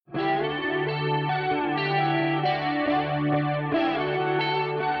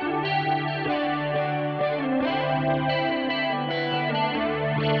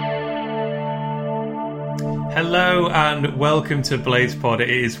Hello and welcome to Blades Pod. It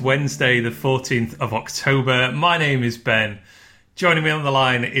is Wednesday the 14th of October. My name is Ben. Joining me on the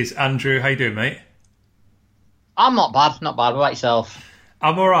line is Andrew. How you doing, mate? I'm not bad. What about yourself?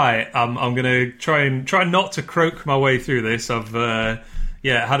 I'm alright. I'm going to try not to croak my way through this. I've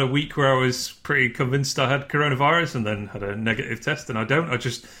had a week where I was pretty convinced I had coronavirus and then had a negative test, and I don't. I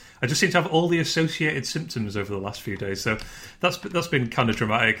just seem to have all the associated symptoms over the last few days, so that's been kind of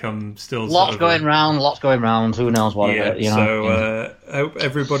dramatic. I'm still lots going round. Who knows what of it? You know? So I hope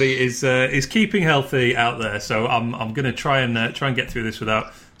everybody is keeping healthy out there. So I'm going to try and get through this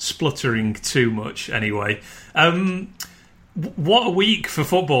without spluttering too much. Anyway, what a week for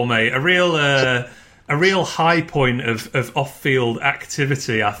football, mate! A real high point of off-field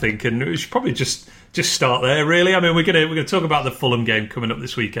activity, I think, and we should probably just start there, really. I mean, we're gonna talk about the Fulham game coming up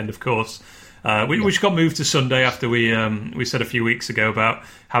this weekend, of course, which got moved to Sunday after we said a few weeks ago about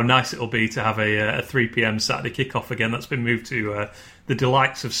how nice it'll be to have a 3 p.m. Saturday kickoff again. That's been moved to the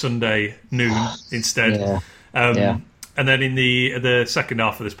delights of Sunday noon instead. And then in the second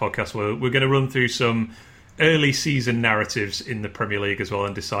half of this podcast, we're going to run through some early season narratives in the Premier League as well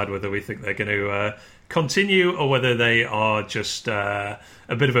and decide whether we think they're going to continue or whether they are just a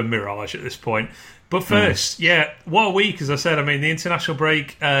bit of a mirage at this point. But first, what a week, as I said. I mean, the international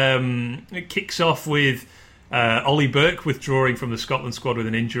break it kicks off with Ollie Burke withdrawing from the Scotland squad with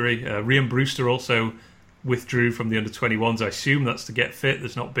an injury. Rhian Brewster also withdrew from the under-21s. I assume that's to get fit.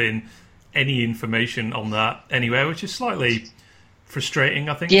 There's not been any information on that anywhere, which is slightly frustrating,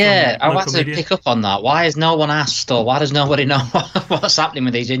 I think. Yeah, I want to pick up on that. Why has no one asked, or why does nobody know what's happening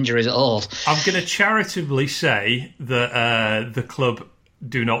with these injuries at all? I'm going to charitably say that the club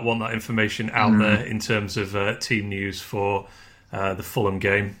do not want that information out there in terms of team news for the Fulham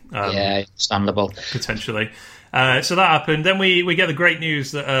game. Understandable. Potentially. So that happened. Then we get the great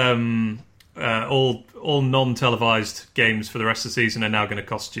news that all non-televised games for the rest of the season are now going to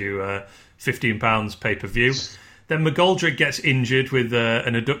cost you £15 pay-per-view. Then McGoldrick gets injured with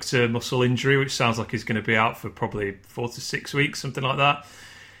an adductor muscle injury, which sounds like he's going to be out for probably 4 to 6 weeks, something like that.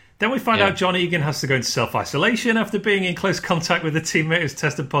 Then we find out John Egan has to go into self-isolation after being in close contact with a teammate who's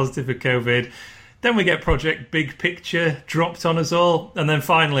tested positive for COVID. Then we get Project Big Picture dropped on us all. And then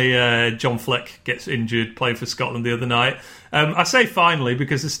finally, John Fleck gets injured playing for Scotland the other night. I say finally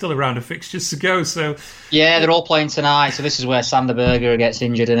because there's still a round of fixtures to go. So yeah, they're all playing tonight. So this is where Sander Berger gets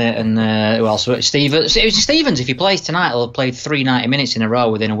injured in it. And who else? Stevens. If he plays tonight, he'll have played 90 minutes in a row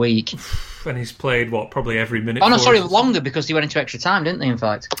within a week. And he's played, probably every minute? Oh, no, sorry, longer because he went into extra time, didn't he, in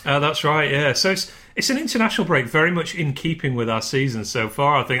fact? That's right, yeah. So it's an international break very much in keeping with our season so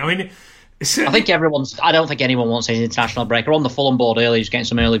far, I think. I mean, I don't think anyone wants an international break. I was on the Fulham board earlier, just getting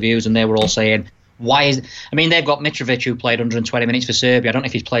some early views, and they were all saying, they've got Mitrovic who played 120 minutes for Serbia. I don't know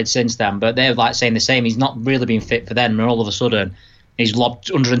if he's played since then, but they're saying the same. He's not really been fit for them, and all of a sudden, he's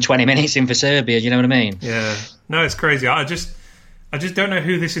lobbed 120 minutes in for Serbia. Do you know what I mean? Yeah. No, it's crazy. I just don't know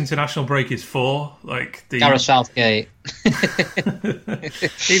who this international break is for. Gareth Southgate.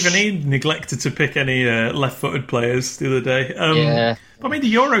 Even he neglected to pick any left-footed players the other day. I mean,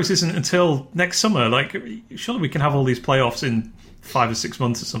 the Euros isn't until next summer. Surely we can have all these playoffs in 5 or 6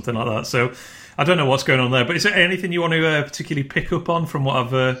 months or something like that. So I don't know what's going on there. But is there anything you want to particularly pick up on from what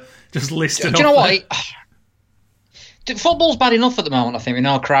I've just listed? Do you know what? Football's bad enough at the moment, I think, with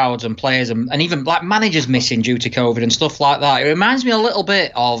no crowds and players and even managers missing due to COVID and stuff like that. It reminds me a little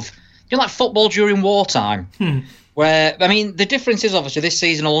bit of football during wartime, where, I mean, the difference is obviously this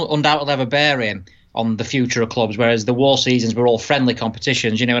season will undoubtedly have a bearing on the future of clubs, whereas the war seasons were all friendly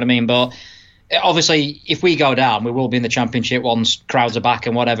competitions, you know what I mean? But obviously, if we go down, we will be in the Championship once crowds are back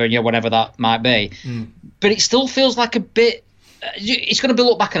and whatever that might be. But it still feels like a bit... It's going to be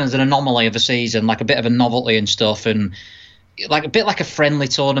looked back on as an anomaly of a season, like a bit of a novelty and stuff, and a bit like a friendly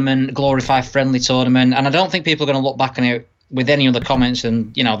tournament, glorified friendly tournament. And I don't think people are going to look back on it with any other comments.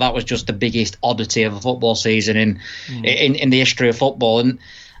 And that was just the biggest oddity of a football season in the history of football. And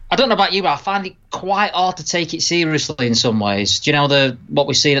I don't know about you, but I find it quite hard to take it seriously in some ways. Do you know what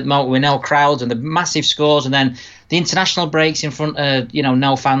we're seeing at the moment with no crowds and the massive scores, and then the international breaks in front of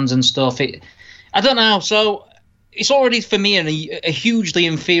no fans and stuff? I don't know. So. It's already, for me, a hugely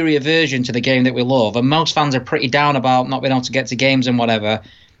inferior version to the game that we love, and most fans are pretty down about not being able to get to games and whatever.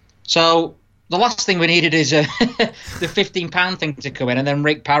 So the last thing we needed is the £15 thing to come in, and then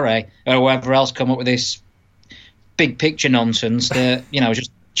Rick Parry or whoever else come up with this big picture nonsense that,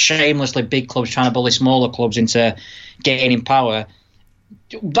 just shamelessly big clubs trying to bully smaller clubs into gaining power.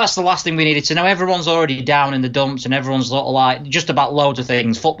 that's the last thing we needed to know. Everyone's already down in the dumps, and everyone's sort of like just about loads of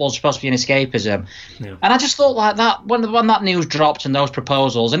things. Football's supposed to be an escapism, and I just thought like that when that news dropped and those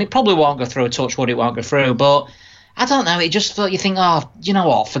proposals, and it probably won't go through. Touch wood, it won't go through, but. I don't know. It just felt you think, oh, you know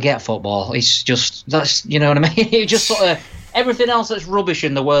what? Forget football. It's just that's you know what I mean. It just sort of everything else that's rubbish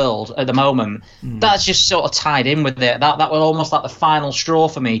in the world at the moment. That's just sort of tied in with it. That was almost like the final straw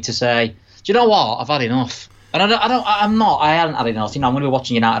for me to say, do you know what? I've had enough. And I haven't had enough. You know, I'm going to be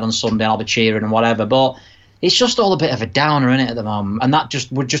watching United on Sunday. I'll be cheering and whatever. But it's just all a bit of a downer in it at the moment, and that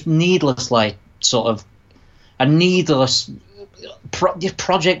would just needlessly sort of a needless.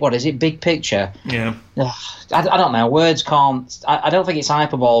 Project, what is it? Big picture. Yeah. I don't know. Words can't. I don't think it's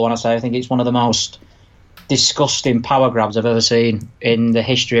hyperbole when I say I think it's one of the most disgusting power grabs I've ever seen in the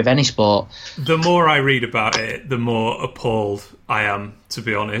history of any sport. The more I read about it, the more appalled I am, to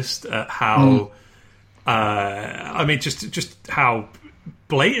be honest, at how. I mean, just how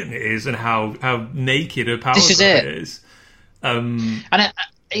blatant it is and how naked a power grab it is. And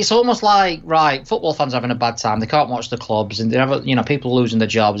it's almost like, right, football fans are having a bad time. They can't watch the clubs, and they have, people losing their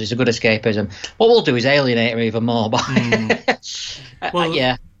jobs. It's a good escapism. What we'll do is alienate them even more. Well,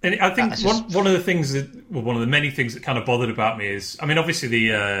 yeah. And I think one of the things one of the many things that kind of bothered about me is, I mean, obviously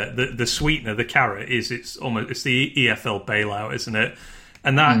the sweetener, the carrot is it's the EFL bailout, isn't it?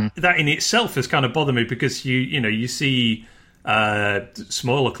 And that in itself has kind of bothered me because you see.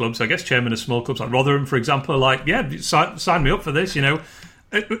 Smaller clubs, I guess, chairmen of small clubs like Rotherham, for example, are like, yeah, sign me up for this.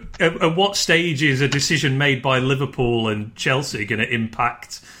 At what stage is a decision made by Liverpool and Chelsea going to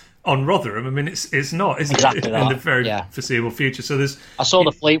impact on Rotherham? I mean, it's not, is exactly it? In the very foreseeable future. So I saw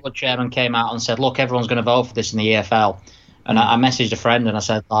the Fleetwood chairman came out and said, look, everyone's going to vote for this in the EFL. And I messaged a friend and I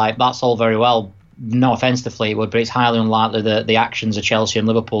said, like, that's all very well. No offence to Fleetwood, but it's highly unlikely that the actions of Chelsea and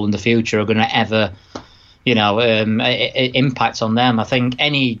Liverpool in the future are going to ever, impact on them. I think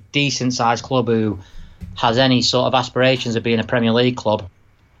any decent-sized club who has any sort of aspirations of being a Premier League club,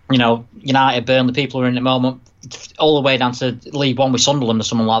 United, Burnley, people who are in at the moment, all the way down to League One with Sunderland or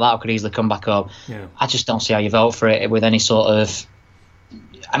someone like that who could easily come back up. Yeah. I just don't see how you vote for it with any sort of...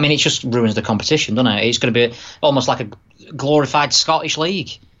 I mean, it just ruins the competition, doesn't it? It's going to be almost like a glorified Scottish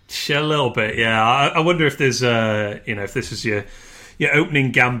league. A little bit, yeah. I wonder if there's, if this is your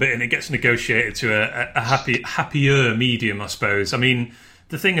opening gambit and it gets negotiated to a happier medium, I suppose. I mean,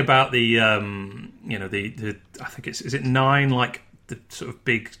 the thing about the I think is it 9, like the sort of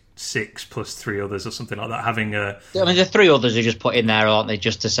big 6 plus 3 others or something like that, having a... I mean, the 3 others are just put in there, aren't they,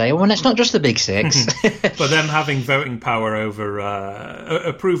 just to say, well, it's not just the big 6. But them having voting power over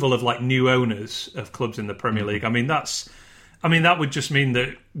approval of, like, new owners of clubs in the Premier League, that would just mean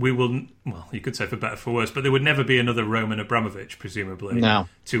that we will... Well, you could say for better or for worse, but there would never be another Roman Abramovich, presumably. No.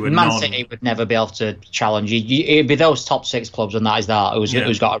 Man City would never be able to challenge. It'd be those top 6 clubs, and that is that,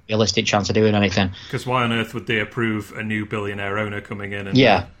 who's got a realistic chance of doing anything. Because why on earth would they approve a new billionaire owner coming in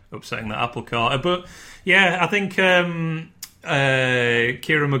and upsetting that apple cart? But, yeah, I think Kieran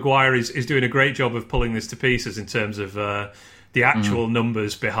Maguire is doing a great job of pulling this to pieces in terms of the actual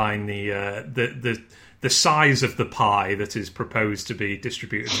numbers behind the size of the pie that is proposed to be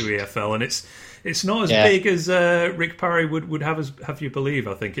distributed to EFL, and it's not as big as Rick Parry would have you believe.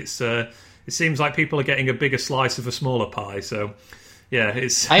 I think it seems like people are getting a bigger slice of a smaller pie. So yeah,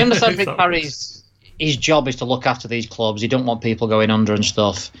 I understand Rick Parry's his job is to look after these clubs. He don't want people going under and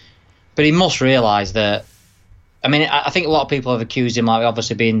stuff, but he must realise that. I mean, I think a lot of people have accused him, like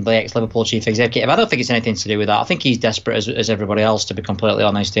obviously being the ex-Liverpool chief executive. I don't think it's anything to do with that. I think he's desperate as everybody else, to be completely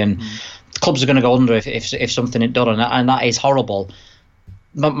honest. And clubs are going to go under if something is done, and that is horrible.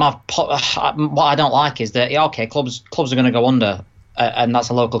 But what I don't like is that clubs are going to go under, and that's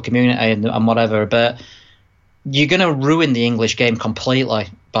a local community and whatever. But you're going to ruin the English game completely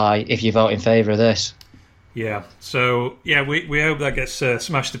if you vote in favour of this. Yeah, so we hope that gets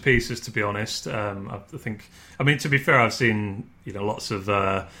smashed to pieces. To be honest, I think. I mean, to be fair, I've seen lots of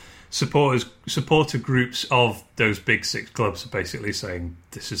supporter groups of those big 6 clubs are basically saying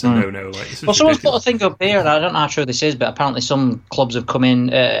this is a no-no. Like, someone's put a thing up here, and I don't know how true this is, but apparently some clubs have come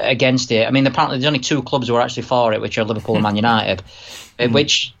in against it. I mean, apparently there's only 2 clubs who are actually for it, which are Liverpool and Man United.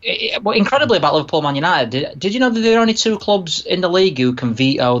 Which, incredibly about Liverpool and Man United, did you know that there are only 2 clubs in the league who can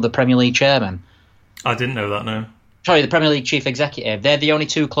veto the Premier League chairman? I didn't know that, no. Sorry, the Premier League chief executive. They're the only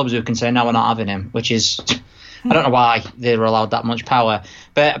 2 clubs who can say, no, we're not having him, which is... I don't know why they were allowed that much power.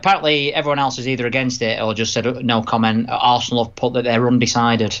 But apparently everyone else is either against it or just said no comment. Arsenal have put that they're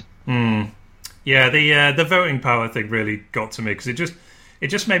undecided. Yeah, the voting power thing really got to me because it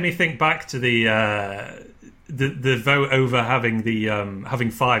just made me think back to the vote over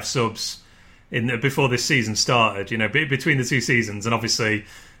having 5 subs before this season started. Between the two seasons, and obviously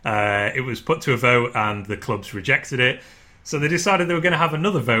it was put to a vote, and the clubs rejected it. So they decided they were going to have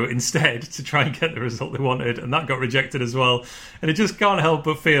another vote instead to try and get the result they wanted, and that got rejected as well. And it just can't help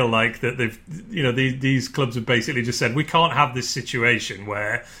but feel like that these clubs have basically just said, we can't have this situation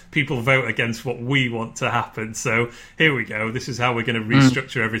where people vote against what we want to happen. So here we go. This is how we're going to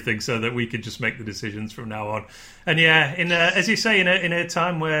restructure everything so that we can just make the decisions from now on. And yeah, as you say, in a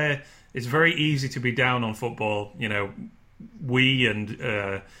time where it's very easy to be down on football, we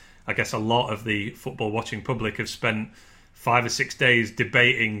and I guess a lot of the football watching public have spent 5 or 6 days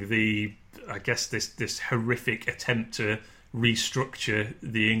debating this horrific attempt to restructure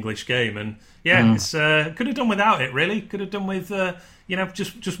the English game, and it's could have done without it. Really, could have done with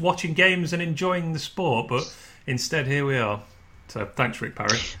just watching games and enjoying the sport, but instead here we are. So thanks, Rick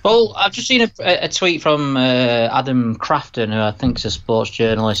Parry. Well, I've just seen a tweet from Adam Crafton, who I think is a sports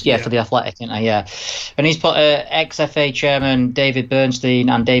journalist, for The Athletic, isn't he? Yeah. And he's put ex-FA chairman David Bernstein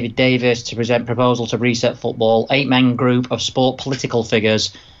and David Davis to present proposal to reset football, 8-man group of sport political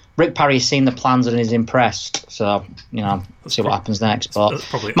figures. Rick Parry's seen the plans and is impressed. So, see what happens next. But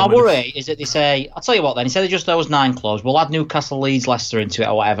my worry is that they say, I'll tell you what then, he said they just those 9 clubs. We'll add Newcastle, Leeds, Leicester into it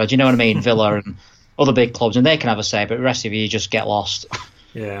or whatever. Do you know what I mean? Villa and other big clubs, and they can have a say, but the rest of you just get lost.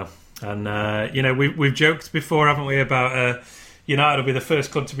 Yeah, and we've joked before, haven't we, about United will be the first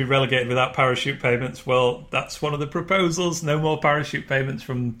club to be relegated without parachute payments. Well, that's one of the proposals. No more parachute payments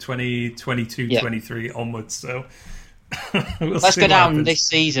from 2022-23 onwards. So let's go down this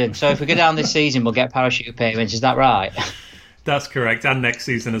season. So if we go down this season, we'll get parachute payments. Is that right? That's correct, and next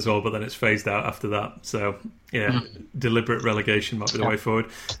season as well, but then it's phased out after that. So, deliberate relegation might be the way forward.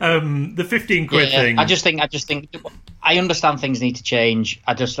 The 15 quid thing. I just think. I understand things need to change.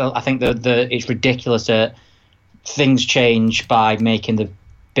 I think that it's ridiculous that things change by making the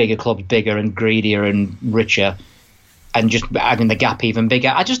bigger clubs bigger and greedier and richer, and just having the gap even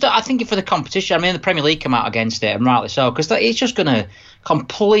bigger. I think for the competition. I mean, the Premier League come out against it, and rightly so, because it's just going to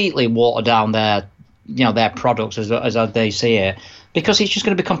completely water down their products as they see it, because it's just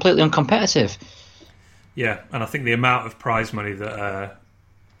going to be completely uncompetitive. Yeah, and I think the amount of prize money that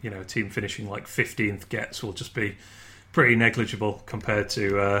a team finishing like 15th gets will just be pretty negligible compared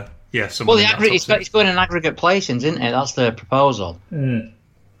to someone. Well, it's going in aggregate placings, isn't it? That's the proposal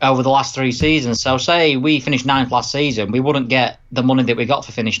over the last 3 seasons. So, say we finished 9th last season, we wouldn't get the money that we got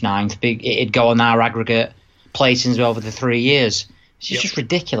for finishing 9th. It'd go on our aggregate placings over the 3 years. It's just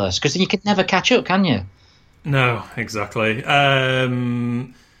ridiculous, because then you could never catch up, can you? No, exactly.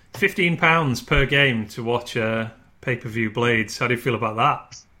 £15 per game to watch pay-per-view Blades. How do you feel about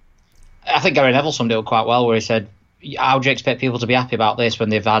that? I think Gary Neville summed it up quite well, where he said, how do you expect people to be happy about this when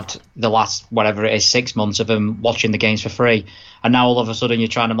they've had the last, whatever it is, 6 months of them watching the games for free, and now all of a sudden you're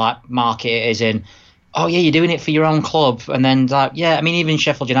trying to market it as in, oh yeah, you're doing it for your own club, and then even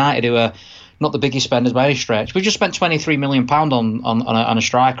Sheffield United, who are not the biggest spenders by any stretch. We just spent £23 million on a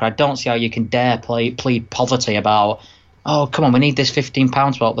striker. I don't see how you can dare plead poverty about, oh, come on, we need this £15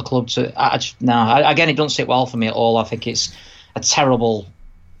 to help the club to... Again, it doesn't sit well for me at all. I think it's a terrible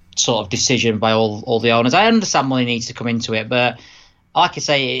sort of decision by all the owners. I understand money needs to come into it, but like I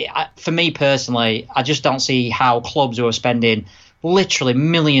say, for me personally, I just don't see how clubs who are spending literally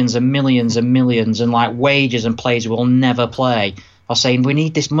millions and millions and millions and like wages and players who will never play are saying, we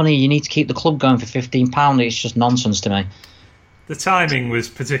need this money, you need to keep the club going for £15. It's just nonsense to me. The timing was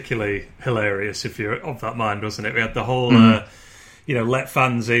particularly hilarious, if you're of that mind, wasn't it? We had the whole let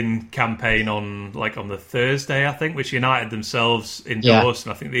fans in campaign on the Thursday, I think, which United themselves endorsed,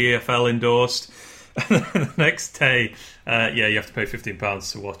 and I think the EFL endorsed. And then the next day, you have to pay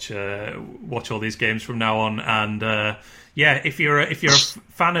 £15 to watch all these games from now on. And if you're a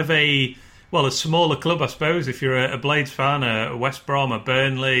fan of a smaller club, I suppose, if you're a Blades fan, a West Brom, a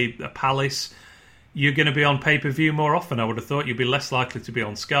Burnley, a Palace, you're going to be on pay-per-view more often. I would have thought you'd be less likely to be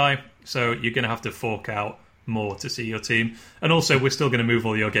on Sky, so you're going to have to fork out more to see your team. And also, we're still going to move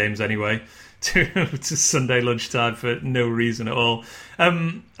all your games anyway to Sunday lunchtime for no reason at all.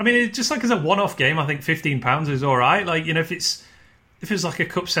 It's just like as a one-off game, I think £15 is all right. Like, if it's like a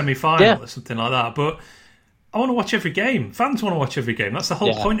cup semi-final or something like that, but I want to watch every game. Fans want to watch every game. That's the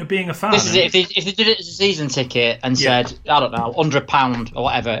whole point of being a fan. This is it. If they did it as a season ticket and said, I don't know, £100 or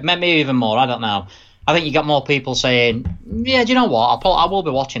whatever, maybe even more, I don't know. I think you got more people saying, yeah, do you know what? I will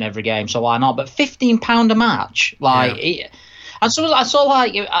be watching every game, so why not? But £15 a match, and so I saw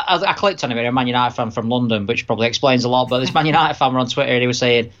I clicked on a Man United fan from London, which probably explains a lot. But this Man United fan were on Twitter and he was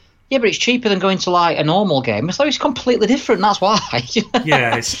saying, yeah, but it's cheaper than going to a normal game. It's it's completely different. That's why.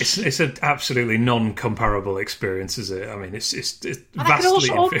 Yeah, it's an absolutely non-comparable experience, is it? I mean, it's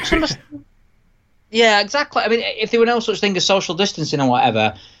vastly inferior. Yeah, exactly. I mean, if there were no such thing as social distancing or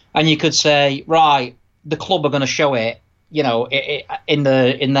whatever, and you could say, right, the club are going to show it, in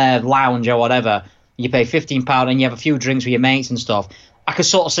their lounge or whatever. You pay £15 and you have a few drinks with your mates and stuff. I could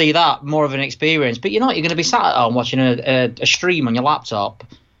sort of see that more of an experience. But you're going to be sat at home watching a stream on your laptop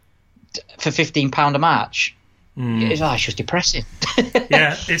for £15 a match. It's just depressing.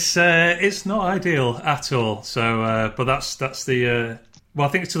 Yeah, it's not ideal at all. So, but that's the. Well, I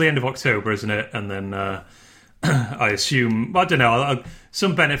think it's till the end of October, isn't it? And then I assume, I don't know,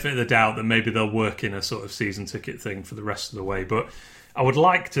 some benefit of the doubt that maybe they'll work in a sort of season ticket thing for the rest of the way. But I would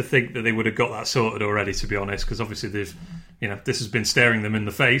like to think that they would have got that sorted already, to be honest, because obviously this has been staring them in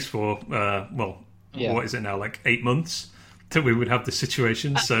the face for, what is it now, like 8 months that we would have this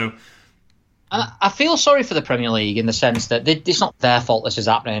situation. So I feel sorry for the Premier League in the sense that it's not their fault this is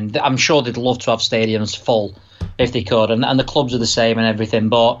happening. I'm sure they'd love to have stadiums full if they could, and the clubs are the same and everything,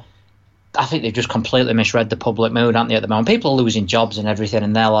 but I think they've just completely misread the public mood, haven't they, at the moment? People are losing jobs and everything,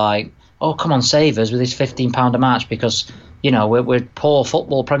 and they're like, oh, come on, save us with this £15 a match because, we're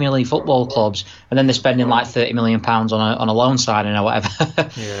poor Premier League football clubs, and then they're spending like £30 million on a loan signing or whatever.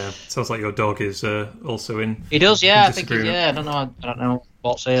 Yeah, sounds like your dog is also in. He does, yeah. I think, I don't know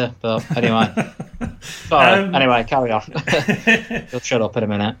what's here, but anyway. Sorry. Anyway, carry on. He'll shut up in a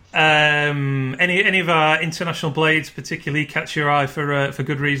minute. Any of our international blades particularly catch your eye for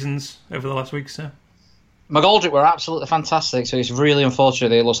good reasons over the last week or so? McGoldrick were absolutely fantastic, so it's really unfortunate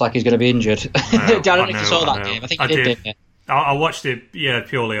that it looks like he's going to be injured. I don't know if you saw that game. I think you did, didn't you? I watched it,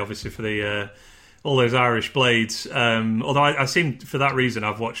 purely, obviously, for the all those Irish blades. Although I seem, for that reason,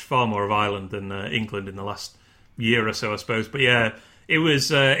 I've watched far more of Ireland than England in the last year or so, I suppose. But yeah, it was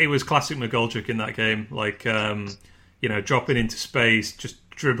classic McGoldrick in that game. Like, dropping into space, just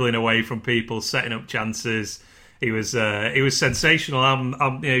dribbling away from people, setting up chances. He was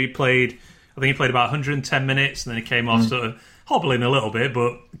sensational. He played. I think he played about 110 minutes, and then he came off sort of hobbling a little bit,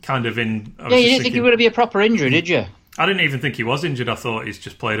 but kind of in. You didn't think he was going to be a proper injury, did you? I didn't even think he was injured. I thought he's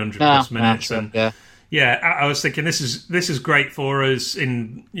just played 100 plus minutes, sure, and I was thinking this is great for us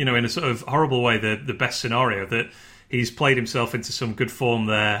in a sort of horrible way. The best scenario that he's played himself into some good form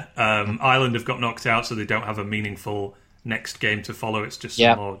there. Ireland have got knocked out, so they don't have a meaningful next game to follow. It's just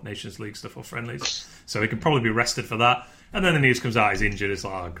some more Nations League stuff or friendlies, so he can probably be rested for that. And then the news comes out he's injured. It's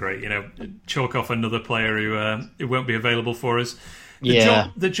like, oh, great, chalk off another player who won't be available for us.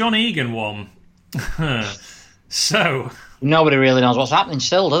 The John Egan one. So nobody really knows what's happening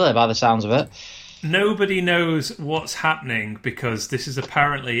still, do they, by the sounds of it? Nobody knows what's happening because this is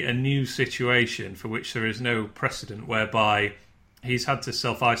apparently a new situation for which there is no precedent, whereby he's had to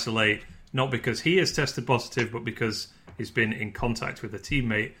self-isolate, not because he has tested positive, but because he's been in contact with a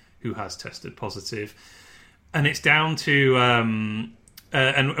teammate who has tested positive. And it's down to...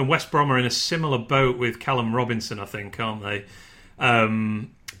 and West Brom are in a similar boat with Callum Robinson, I think, aren't they?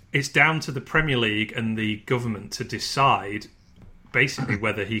 It's down to the Premier League and the government to decide basically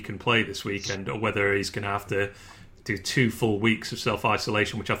whether he can play this weekend or whether he's going to have to do 2 full weeks of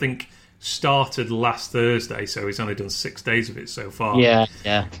self-isolation, which I think started last Thursday, so he's only done 6 days of it so far. Yeah.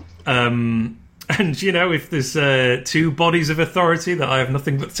 And, if there's 2 bodies of authority that I have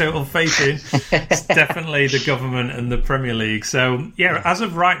nothing but total faith in, it's definitely the government and the Premier League. So, as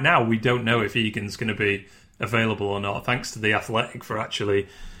of right now, we don't know if Egan's going to be available or not, thanks to The Athletic for actually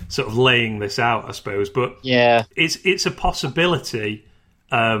sort of laying this out, I suppose. But it's a possibility.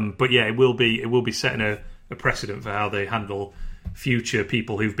 But it will be setting a precedent for how they handle future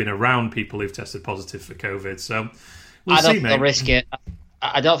people who've been around people who've tested positive for COVID. So we'll see, mate. They'll risk it.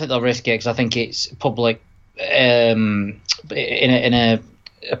 I don't think they'll risk it because I think it's public in a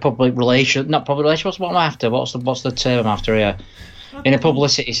public relation, not public relation. What am I after? What's the term I'm after here? In a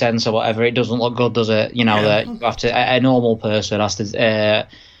publicity sense or whatever, it doesn't look good, does it? That you have to, a normal person has to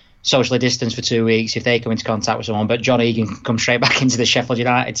socially distance for 2 weeks if they come into contact with someone. But John Egan can come straight back into the Sheffield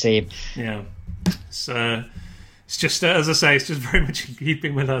United team. Yeah, it's just as I say, it's just very much in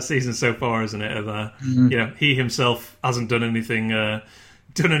keeping with our season so far, isn't it? He himself hasn't done anything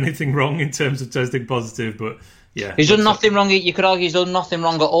wrong in terms of testing positive, but. Yeah, he's done nothing wrong. You could argue he's done nothing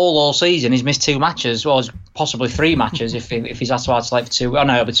wrong at all season. He's missed 2 matches, or possibly 3 matches if he's had to isolate for 2. Oh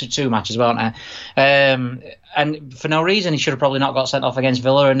no, but 2 matches, won't there? And for no reason, he should have probably not got sent off against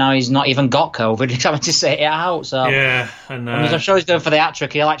Villa, and now he's not even got COVID. He's having to sit it out. So I'm sure he's going for the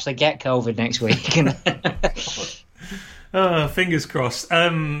hat-trick. He'll actually get COVID next week. Fingers crossed.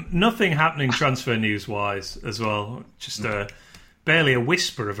 Nothing happening transfer news-wise as well. Just barely a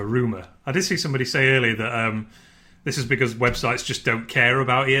whisper of a rumour. I did see somebody say earlier that this is because websites just don't care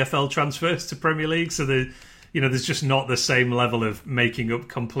about EFL transfers to Premier League, so there's just not the same level of making up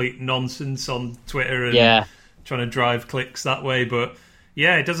complete nonsense on Twitter and trying to drive clicks that way. But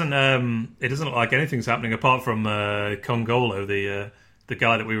yeah, it doesn't look like anything's happening apart from Congolo, the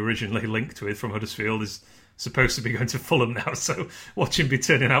guy that we were originally linked with from Huddersfield, is supposed to be going to Fulham now. So watch him be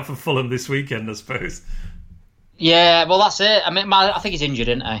turning out for Fulham this weekend, I suppose. Yeah, well, that's it. I mean, I think he's injured,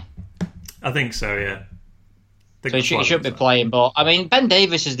 isn't he? I think so, yeah. So he should be playing, but I mean, Ben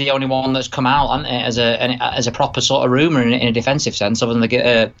Davies is the only one that's come out, hasn't it, as a proper sort of rumour in a defensive sense, other than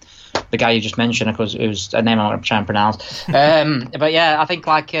the guy you just mentioned. Of course, it was a name I'm going to try and pronounce. But yeah, I think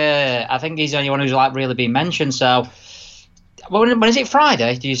he's the only one who's really been mentioned. So when is it?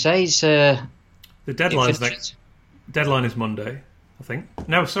 Friday? Do you say? The deadline is Monday, I think.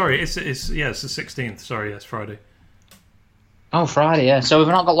 No, sorry, it's the 16th. Sorry, yes, Friday. Oh, Friday, yeah. So we've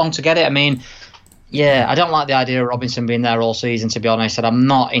not got long to get it. I mean, yeah, I don't like the idea of Robinson being there all season, to be honest, and I'm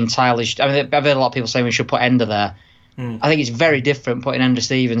not entirely... I mean, I've heard a lot of people saying we should put Ender there. I think it's very different putting Ender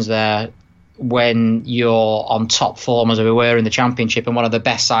Stevens there when you're on top form, as we were in the Championship, and one of the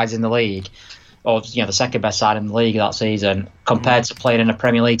best sides in the league, or the second best side in the league that season, compared to playing in a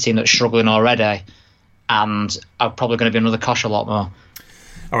Premier League team that's struggling already, and are probably going to be another cosh a lot more.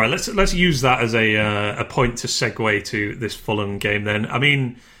 All right, let's use that as a point to segue to this Fulham game then. I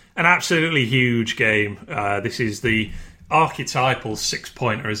mean, an absolutely huge game. This is the archetypal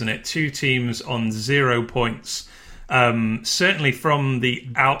 6-pointer, isn't it? Two teams on 0 points. Certainly from the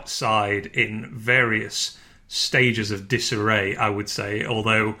outside in various stages of disarray, I would say.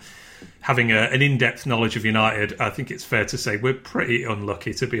 Although having an in-depth knowledge of United, I think it's fair to say we're pretty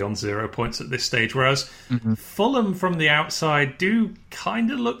unlucky to be on 0 points at this stage. Whereas Fulham from the outside do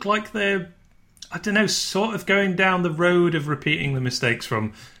kind of look like they're, I don't know, sort of going down the road of repeating the mistakes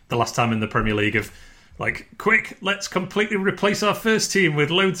from the last time in the Premier League of, like, quick, let's completely replace our first team with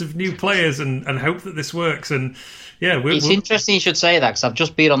loads of new players and hope that this works. And yeah, it's interesting you should say that, because I've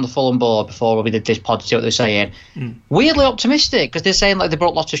just been on the Fulham board before we did this pod to see what they're saying. Weirdly optimistic, because they're saying like they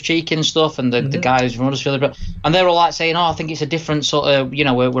brought lots of cheek and stuff, and the guys from Huddersfield, and they're all like saying, "Oh, I think it's a different sort of,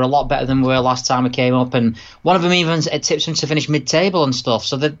 we're a lot better than we were last time we came up." And one of them even tips them to finish mid-table and stuff.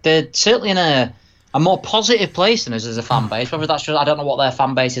 So they're certainly in a more positive place than us as a fan base. Whether that's just, I don't know what their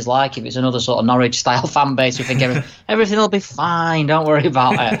fan base is like. If it's another sort of Norwich-style fan base who think everything will be fine, don't worry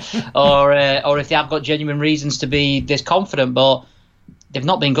about it, or if they have got genuine reasons to be this confident, but they've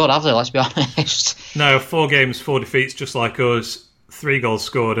not been good, have they? Let's be honest. No, 4 games, 4 defeats, just like us. 3 goals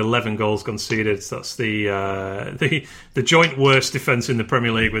scored, 11 goals conceded. So that's the joint worst defence in the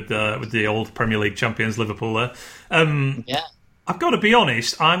Premier League with the old Premier League champions Liverpool there. Yeah. I've got to be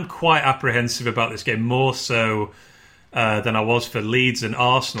honest, I'm quite apprehensive about this game, more so than I was for Leeds and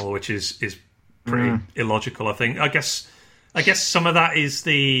Arsenal, which is pretty illogical, I think. I guess some of that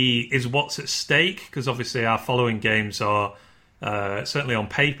is what's at stake, because obviously our following games are certainly on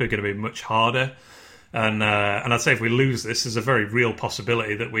paper going to be much harder. And I'd say if we lose this, there's a very real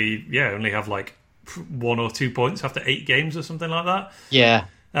possibility that we only have like 1 or 2 points after 8 games or something like that. Yeah.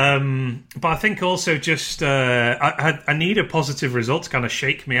 But I think also just I need a positive result to kind of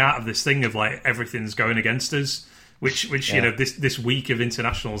shake me out of this thing of like everything's going against us, which this week of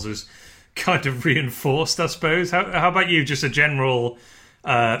internationals has kind of reinforced, I suppose. How about you? Just a general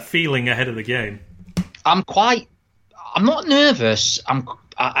feeling ahead of the game? I'm not nervous. I'm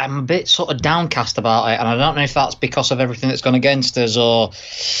a bit sort of downcast about it, and I don't know if that's because of everything that's gone against us, or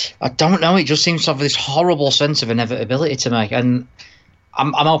I don't know. It just seems to have this horrible sense of inevitability to me, and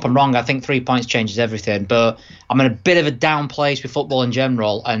I hope I'm wrong. I think 3 points changes everything, but I'm in a bit of a down place with football in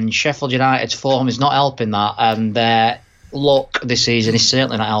general, and Sheffield United's form is not helping that, and their luck this season is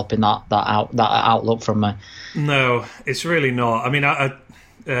certainly not helping that outlook from me. No, it's really not. I mean,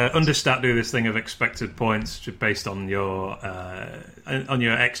 Understat do this thing of expected points just based on your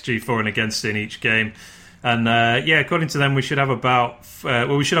XG for and against in each game, and according to them, we should have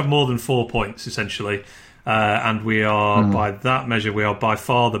we should have more than 4 points essentially. And we are, by that measure, we are by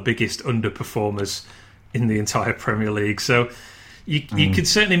far the biggest underperformers in the entire Premier League. So you could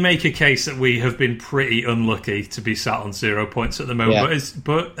certainly make a case that we have been pretty unlucky to be sat on 0 points at the moment. Yeah.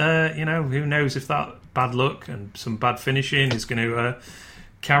 But who knows if that bad luck and some bad finishing is going to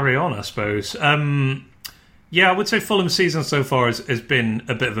carry on, I suppose. I would say Fulham's season so far has been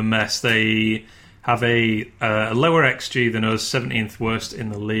a bit of a mess. They have a lower XG than us, 17th worst in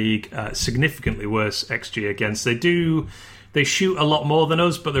the league, significantly worse XG against. They shoot a lot more than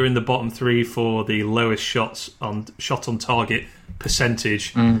us, but they're in the bottom 3 for the lowest shot on target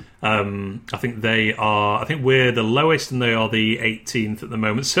percentage. I think they are. I think we're the lowest, and they are the 18th at the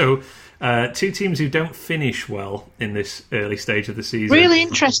moment. So two teams who don't finish well in this early stage of the season. Really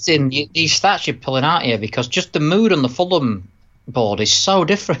interesting these stats you're pulling out here, because just the mood on the Fulham board is so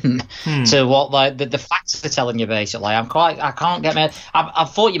different to what like the facts are telling you. Basically, I can't get me. I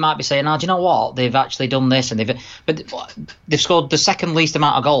thought you might be saying, "Oh, do you know what? They've actually done this, and they've scored the second least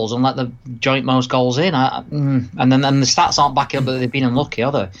amount of goals and let the joint most goals in." And then the stats aren't backing up that they've been unlucky,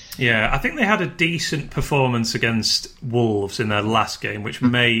 are they? Yeah, I think they had a decent performance against Wolves in their last game, which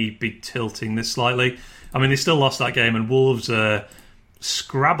may be tilting this slightly. I mean, they still lost that game, and Wolves are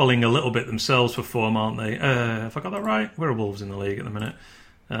scrabbling a little bit themselves for form, aren't they? If I got that right, where are Wolves in the league at the minute?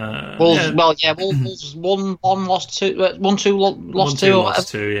 Wolves, Wolves won one, lost two, lost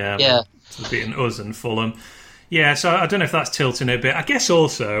two. Yeah. So beating us and Fulham. Yeah, so I don't know if that's tilting it a bit. I guess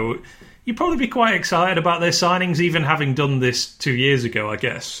also you'd probably be quite excited about their signings, even having done this 2 years ago, I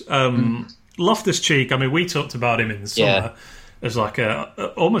guess. Loftus-Cheek, I mean, we talked about him in the summer as like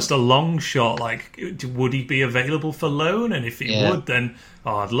almost a long shot. Like, would he be available for loan? And if he would, then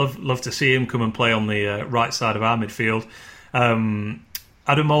I'd love to see him come and play on the right side of our midfield. Ademola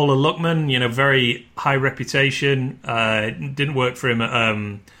Lookman, very high reputation. Didn't work for him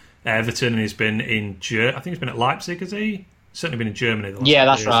at Everton, and he's been in I think he's been at Leipzig, has he? Certainly been in Germany. The last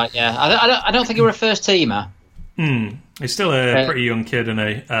that's years. right. Yeah, I don't think he were a first teamer. He's still a pretty young kid, isn't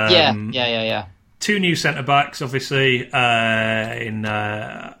he? Yeah. Two new centre backs, obviously, in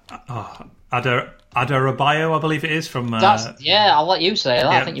Adarabioyo, I believe it is from. I'll let you say that.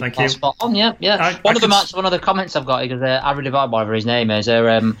 I think you're spot on. Yeah. One of the comments I've got because whatever his name is.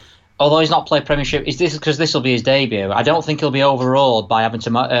 Although he's not played Premiership, is this because this will be his debut? I don't think he'll be overawed by having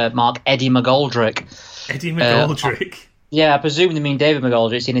to mark Eddie McGoldrick. Eddie McGoldrick. I presume they mean David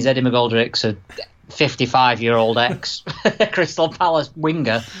McGoldrick, seeing as Eddie McGoldrick's a 55-year-old ex Crystal Palace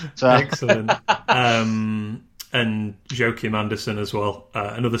winger. So. Excellent. And Joachim Andersen as well,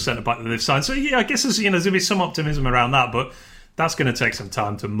 another centre back that they've signed. So I guess there's going to be some optimism around that, but that's going to take some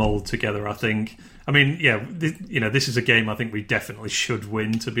time to mould together, I think. I mean, this is a game I think we definitely should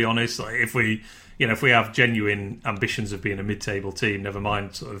win. To be honest, like if we have genuine ambitions of being a mid-table team, never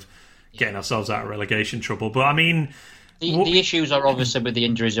mind sort of getting ourselves out of relegation trouble. But I mean. The issues are obviously with the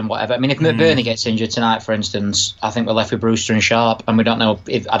injuries and whatever. I mean, if McBurney gets injured tonight, for instance, I think we're left with Brewster and Sharp, and we don't know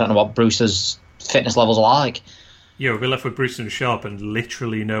I don't know what Brewster's fitness levels are like. Yeah, we're left with Brewster and Sharp and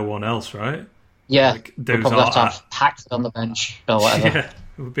literally no one else, right? Yeah, we'll probably have to have Paxton on the bench or whatever. Yeah,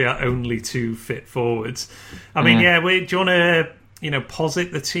 it would be our only two fit forwards. I mean, do you want to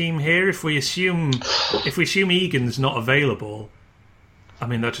posit the team here? If we assume Egan's not available, I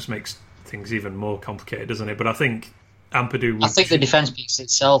mean that just makes things even more complicated, doesn't it? But I think. I think the defence speaks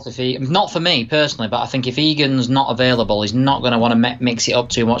itself. Not for me personally, but I think if Egan's not available, he's not going to want to mix it up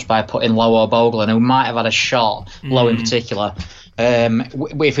too much by putting Lowe or Bogle in, who might have had a shot, Lowe in particular, if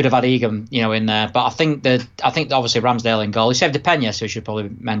we'd have had Egan, in there. But I think obviously Ramsdale in goal. He saved the Pena, so we should probably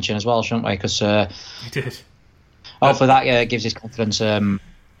mention as well, shouldn't we? Because he did. Hopefully that gives his confidence up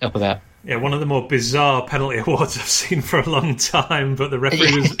a bit. Yeah, one of the more bizarre penalty awards I've seen for a long time, but the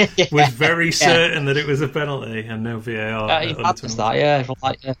referee was very certain that it was a penalty and no VAR. So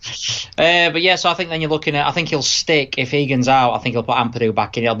I think then you're looking at, I think he'll stick, if Egan's out, I think he'll put Ampadu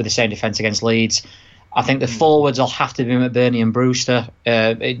back in, it'll be the same defence against Leeds. I think the forwards will have to be McBurney and Brewster,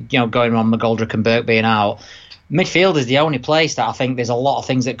 going on McGoldrick and Burke being out. Midfield is the only place that I think there's a lot of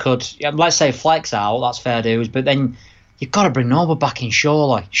things that could, let's say Flex out, that's fair dues, but then you've got to bring Norwood back in,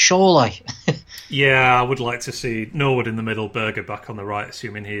 surely. Yeah, I would like to see Norwood in the middle, Berger back on the right,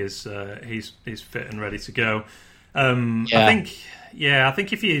 assuming he's fit and ready to go. I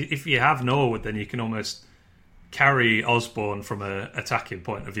think if you have Norwood, then you can almost carry Osborne from an attacking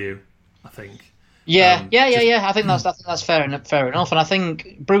point of view. I think. I think that's fair enough. And I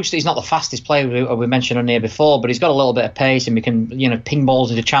think Brewster, he's not the fastest player we mentioned on here before, but he's got a little bit of pace, and we can ping balls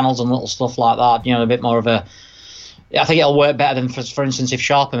into channels and little stuff like that. A bit more of a. I think it'll work better than, for instance, if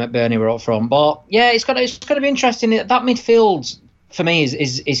Sharp and McBurney were up front. But yeah, it's going to be interesting. That midfield for me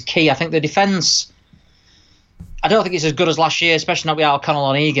is key. I think the defence. I don't think it's as good as last year, especially not without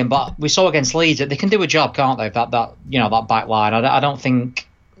O'Connell and Egan. But we saw against Leeds that they can do a job, can't they? That back line. I don't think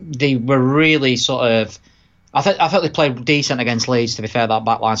they were really sort of. I thought they played decent against Leeds, to be fair, that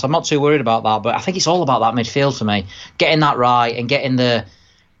back line. So I'm not too worried about that. But I think it's all about that midfield for me, getting that right and getting the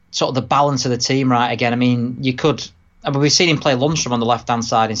sort of the balance of the team right again. I mean, we've seen him play Lundstram on the left-hand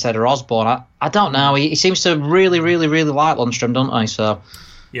side instead of Osborne. I don't know. He seems to really, really, really like Lundstram, don't he? So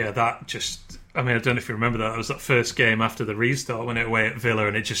yeah, that just. I mean, I don't know if you remember that. It was that first game after the restart when it away at Villa,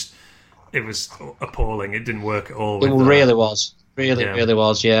 and it was appalling. It didn't work at all. It really was. Really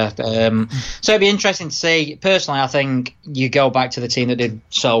was, yeah. So it'd be interesting to see. Personally, I think you go back to the team that did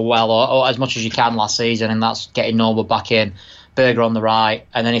so well, or as much as you can last season, and that's getting Noble back in, Berger on the right,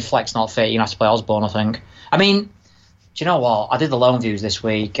 and then if Fleck's not fit, you have to play Osborne, I think. I mean, do you know what? I did the loan views this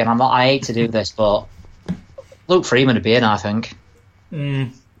week, and I hate to do this, but Luke Freeman would be in, I think.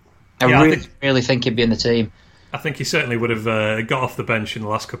 I really think he'd be in the team. I think he certainly would have got off the bench in the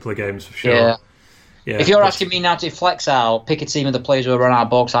last couple of games, for sure. Yeah, if you're asking me now to flex out, pick a team of the players who are on our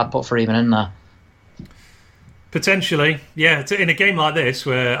books, I'd put Freeman in there. Potentially, yeah. In a game like this,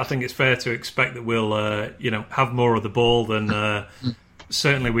 where I think it's fair to expect that we'll, have more of the ball than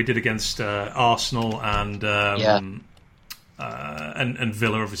certainly we did against Arsenal and Villa.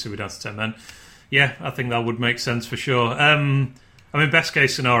 Obviously, we're down to 10 men. Yeah, I think that would make sense for sure. Best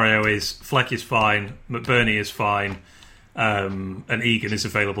case scenario is Fleck is fine, McBurney is fine. And Egan is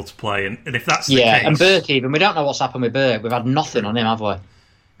available to play, and if that's the case, and Burke even, we don't know what's happened with Burke. We've had nothing on him, have we?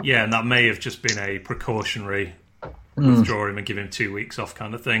 Yeah, and that may have just been a precautionary withdraw him and give him 2 weeks off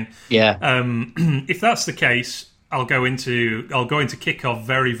kind of thing. Yeah. If that's the case, I'll go into kickoff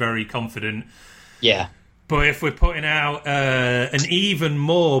very, very confident. Yeah. But if we're putting out an even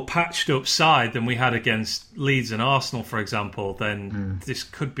more patched up side than we had against Leeds and Arsenal, for example, then this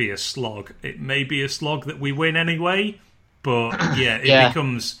could be a slog. It may be a slog that we win anyway. But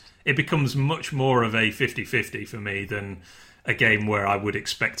it becomes much more of a 50-50 for me than a game where I would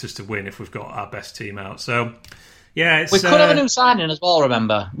expect us to win if we've got our best team out. So, yeah, we could have a new signing as well.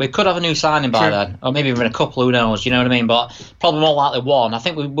 Remember, we could have a new signing by then, or maybe even a couple. Who knows? You know what I mean? But probably more likely one. I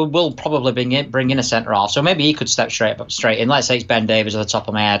think we will probably bring in a centre half, so maybe he could step straight in. Let's say it's Ben Davies at the top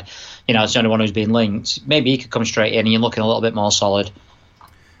of my head. It's the only one who's been linked. Maybe he could come straight in, and you're looking a little bit more solid.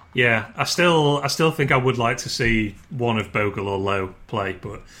 Yeah, I still think I would like to see one of Bogle or Lowe play,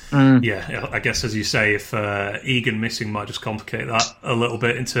 but I guess as you say, if Egan missing might just complicate that a little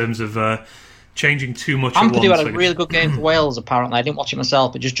bit in terms of changing too much. Ampadu had a really good game for Wales. Apparently, I didn't watch it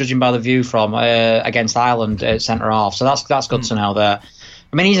myself, but just judging by the view from against Ireland at centre half, so that's good to know there.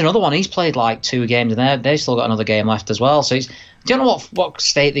 I mean, he's another one. He's played like 2 games, and they've still got another game left as well. So do you know what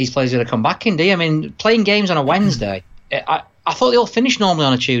state these players are going to come back in? Do you? I mean, playing games on a Wednesday. I thought they all finish normally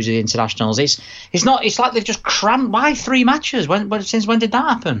on a Tuesday, internationals. It's not. It's like they've just crammed. Why 3 matches? Since when did that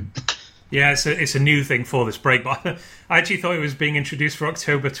happen? Yeah, it's a new thing for this break. But I actually thought it was being introduced for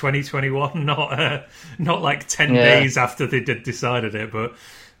October 2021, not like 10 days after they decided it. But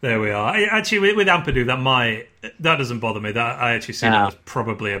there we are. Actually, with Ampadu, that doesn't bother me. That I actually see that as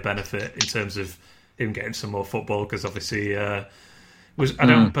probably a benefit in terms of him getting some more football, because obviously I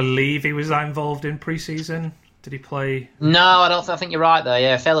don't believe he was that involved in pre-season. Did he play? No, I don't. I think you're right there.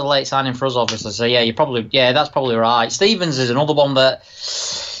 Yeah, fairly late signing for us, obviously. So that's probably right. Stevens is another one that,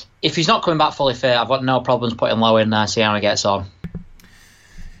 if he's not coming back fully fit, I've got no problems putting Lowe in there. See how he gets on.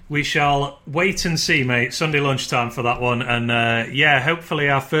 We shall wait and see, mate. Sunday lunchtime for that one, and hopefully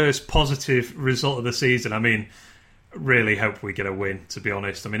our first positive result of the season. I mean, really hope we get a win. To be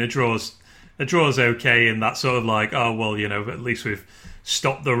honest, I mean a draw's okay, and that's sort of like, oh well, at least we've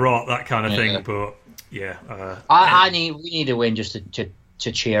stopped the rot, that kind of thing. But we need a win just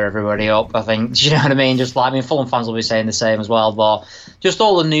to cheer everybody up, I think. Do you know what I mean? Fulham fans will be saying the same as well, but just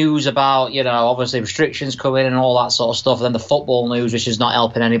all the news about, obviously restrictions coming and all that sort of stuff, and then the football news, which is not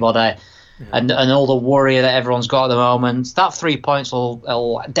helping anybody, and all the worry that everyone's got at the moment. That 3 points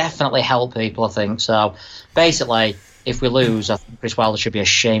will definitely help people, I think. So, basically, if we lose, I think Chris Wilder should be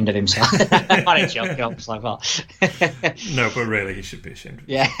ashamed of himself. I'm joking, like that. No, but really, he should be ashamed.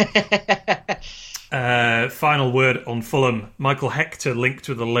 Yeah. Final word on Fulham. Michael Hector linked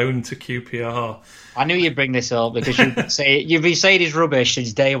with a loan to QPR. I knew you'd bring this up because you've been saying he's rubbish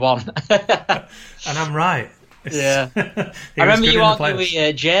since day one. And I'm right. Yeah. I remember you arguing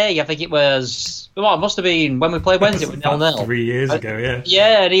with Jay. I think it was. Well, it must have been when we played Wednesday with 0-0. 3 years ago, yeah.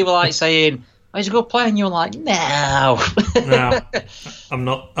 Yeah, and he was like saying, oh, he's a good player, and you were like, no. No,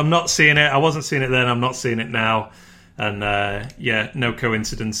 I'm not seeing it. I wasn't seeing it then. I'm not seeing it now. And no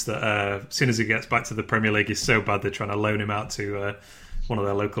coincidence that as soon as he gets back to the Premier League, he's so bad they're trying to loan him out to one of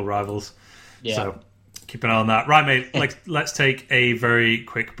their local rivals. Yeah. So keep an eye on that. Right, mate, let's take a very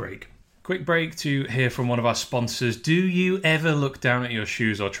quick break. Quick break to hear from one of our sponsors. Do you ever look down at your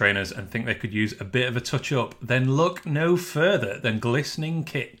shoes or trainers and think they could use a bit of a touch-up? Then look no further than Glistening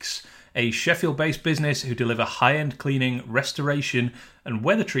Kicks, a Sheffield-based business who deliver high-end cleaning, restoration and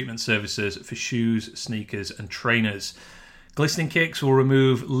weather treatment services for shoes, sneakers and trainers. Glistening Kicks will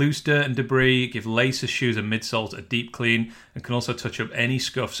remove loose dirt and debris, give laces, shoes and midsoles a deep clean, and can also touch up any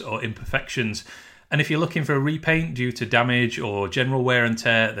scuffs or imperfections. And if you're looking for a repaint due to damage or general wear and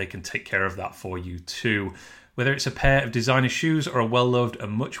tear, they can take care of that for you too. Whether it's a pair of designer shoes or a well-loved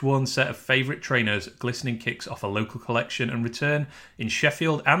and much-worn set of favourite trainers, Glistening Kicks offer local collection and return in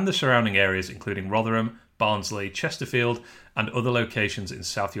Sheffield and the surrounding areas, including Rotherham, Barnsley, Chesterfield, and other locations in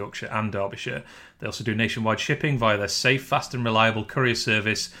South Yorkshire and Derbyshire. They also do nationwide shipping via their safe, fast and reliable courier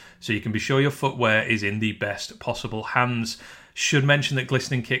service, so you can be sure your footwear is in the best possible hands. Should mention that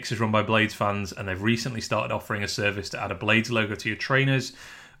Glistening Kicks is run by Blades fans, and they've recently started offering a service to add a Blades logo to your trainers.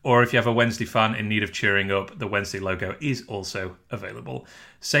 Or if you have a Wednesday fan in need of cheering up, the Wednesday logo is also available.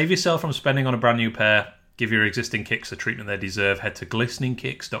 Save yourself from spending on a brand new pair. Give your existing kicks the treatment they deserve. Head to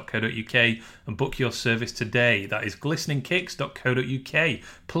glisteningkicks.co.uk and book your service today. That is glisteningkicks.co.uk.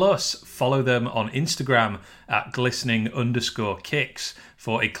 Plus, follow them on Instagram at glistening_kicks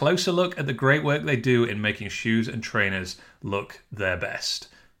for a closer look at the great work they do in making shoes and trainers look their best.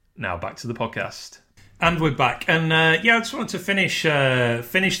 Now back to the podcast. And we're back. And I just wanted to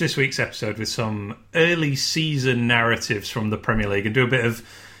finish this week's episode with some early season narratives from the Premier League and do a bit of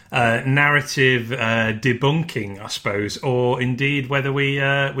narrative debunking, I suppose, or indeed whether we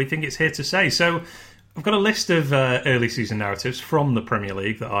think it's here to stay. So I've got a list of early season narratives from the Premier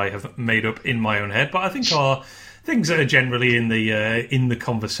League that I have made up in my own head, but I think are things that are generally in the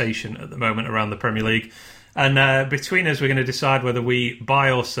conversation at the moment around the Premier League. And between us, we're going to decide whether we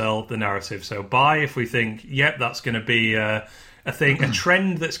buy or sell the narrative. So buy if we think, yep, that's going to be a thing, a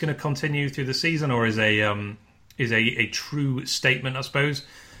trend that's going to continue through the season, or is a true statement, I suppose.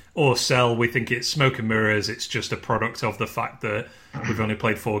 Or sell, we think it's smoke and mirrors. It's just a product of the fact that we've only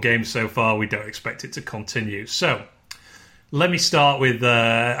played 4 games so far. We don't expect it to continue. So let me start with,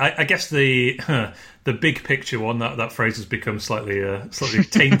 I guess the big picture one. That phrase has become slightly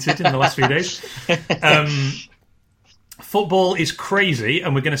tainted in the last few days. Football is crazy,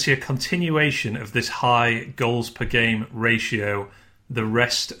 and we're going to see a continuation of this high goals per game ratio the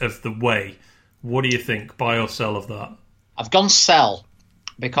rest of the way. What do you think? Buy or sell of that? I've gone sell,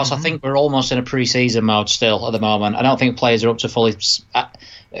 because I think we're almost in a pre-season mode still at the moment. I don't think players are up to fully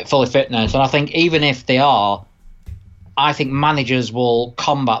fitness, and I think even if they are, I think managers will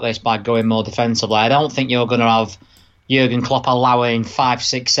combat this by going more defensively. I don't think you're going to have Jurgen Klopp allowing 5,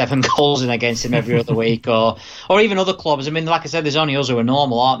 6, 7 goals in against him every other week, or even other clubs. I mean, like I said, there's only us who are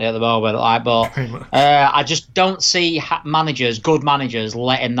normal, aren't they, at the moment? But I just don't see good managers,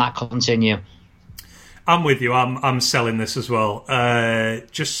 letting that continue. I'm with you. I'm selling this as well.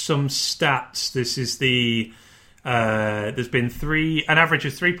 Just some stats. This is there's been an average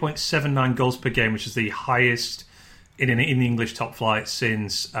of 3.79 goals per game, which is the highest in the English top flight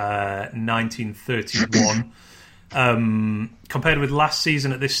since 1931. Compared with last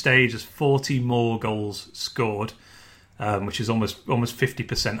season at this stage, there's 40 more goals scored, which is almost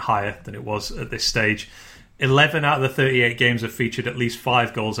 50% higher than it was at this stage. 11 out of the 38 games have featured at least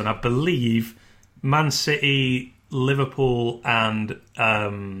 5 goals, and I believe Man City, Liverpool, and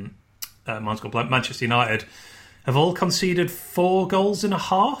Manchester United have all conceded 4 goals and a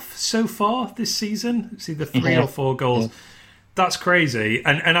half so far this season. It's either 3 or 4 goals. Yeah. That's crazy,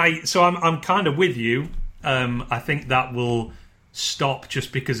 I'm kind of with you. I think that will stop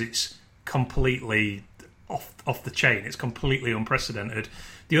just because it's completely off the chain. It's completely unprecedented.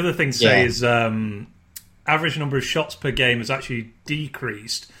 The other thing to say is average number of shots per game has actually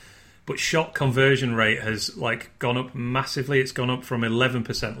decreased, but shot conversion rate has gone up massively. It's gone up from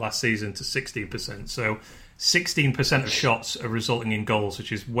 11% last season to 16%. So 16% of shots are resulting in goals,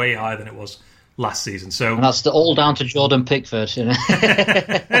 which is way higher than it was last season. So and that's all down to Jordan Pickford, you know.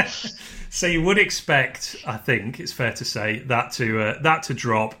 So you would expect, I think it's fair to say, that to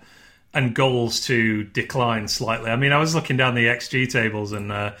drop and goals to decline slightly. I mean, I was looking down the XG tables,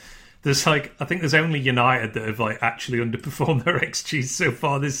 and there's I think there's only United that have actually underperformed their XG so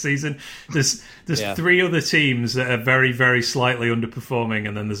far this season. There's 3 other teams that are very, very slightly underperforming,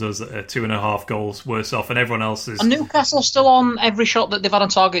 and then there's us that are 2.5 goals worse off, and everyone else is. And Newcastle still on every shot that they've had on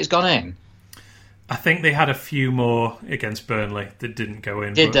target has gone in. I think they had a few more against Burnley that didn't go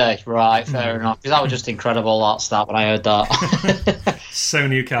in. Did they? Right, fair enough. Because that was just incredible, that stat, when I heard that. So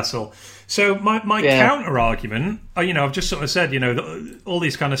Newcastle. So my counter argument, I've just sort of said, all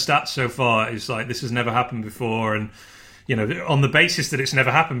these kind of stats so far is this has never happened before, and on the basis that it's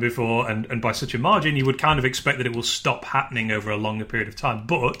never happened before, and by such a margin, you would kind of expect that it will stop happening over a longer period of time.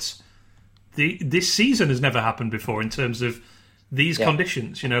 But this season has never happened before in terms of these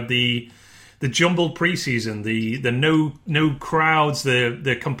conditions. The jumbled preseason, the no crowds,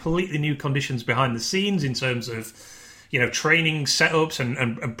 the completely new conditions behind the scenes in terms of training setups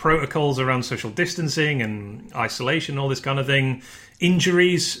and protocols around social distancing and isolation, all this kind of thing.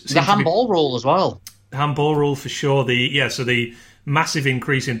 Injuries, the handball rule as well. Handball rule for sure. The massive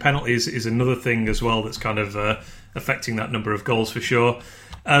increase in penalties is another thing as well that's kind of affecting that number of goals for sure.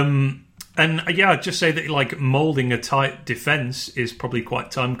 And yeah, I'd just say that like moulding a tight defence is probably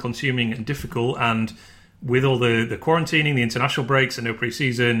quite time consuming and difficult, and with all the quarantining, the international breaks and no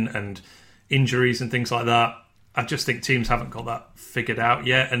pre-season and injuries and things like that, I just think teams haven't got that figured out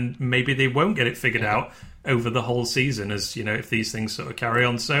yet, and maybe they won't get it figured out over the whole season, as you know, if these things sort of carry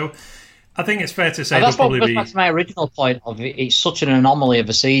on. So I think it's fair to say that's what goes back to my original point of it's such an anomaly of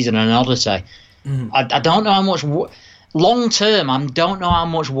a season and an odyssey. I don't know how much long term. I don't know how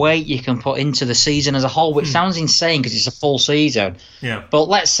much weight you can put into the season as a whole, which sounds insane because it's a full season. Yeah. But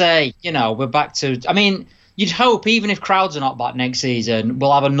let's say we're back to. I mean, you'd hope even if crowds are not back next season,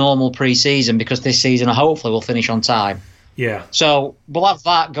 we'll have a normal pre-season because this season hopefully we'll finish on time. Yeah. So we'll have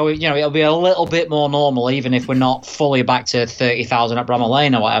that going. It'll be a little bit more normal, even if we're not fully back to 30,000 at Bramall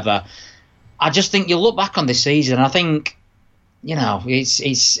Lane or whatever. I just think you look back on this season, and I think,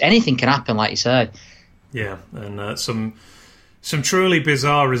 it's anything can happen, like you said. Yeah, and some truly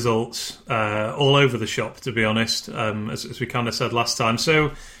bizarre results all over the shop, to be honest, as we kind of said last time.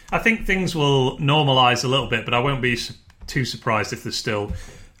 So I think things will normalise a little bit, but I won't be too surprised if there's still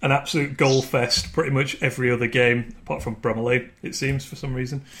an absolute goal fest pretty much every other game, apart from Bramall Lane, it seems, for some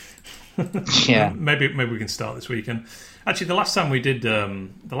reason. Yeah, maybe we can start this weekend. Actually, the last time we did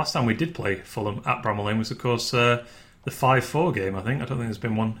play Fulham at Bramall Lane was, of course, the 5-4 game. I think. I don't think there's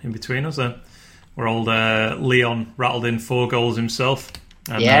been one in between us there. Where old Leon rattled in 4 goals himself.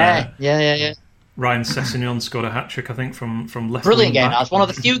 And, yeah. Ryan Sessegnon scored a hat trick, I think, from left. Brilliant game. That's one of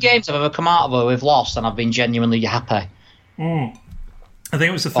the few games I've ever come out of where we've lost, and I've been genuinely happy. I think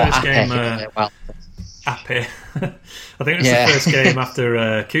it was the first game. Happy. I think it was the first game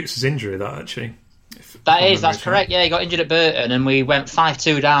after Coots' injury. That actually. That's correct. Yeah, he got injured at Burton, and we went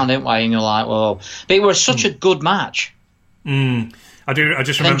 5-2 down, didn't we? And you're like, whoa! But it was such a good match. I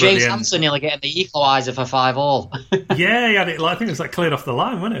just remember. And James Hansen nearly getting the equaliser for 5-5. Yeah, he had it. I think it was like cleared off the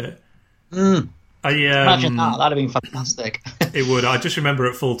line, wasn't it? Imagine that. That'd have been fantastic. It would. I just remember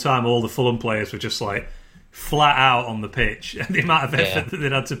at full time, all the Fulham players were just like flat out on the pitch, and the amount of effort that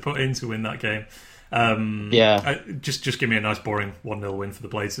they'd had to put in to win that game. Just give me a nice boring 1-0 win for the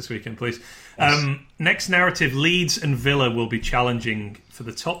Blades this weekend, please. Yes. Next narrative: Leeds and Villa will be challenging for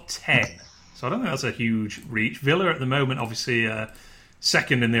the top 10. So I don't think that's a huge reach. Villa at the moment, obviously,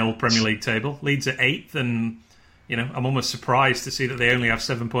 second in the old Premier League table. Leeds are 8th, and I'm almost surprised to see that they only have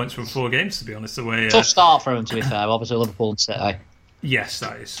 7 points from 4 games. To be honest, the way tough start for them, to be fair. Obviously, Liverpool and City. Yes,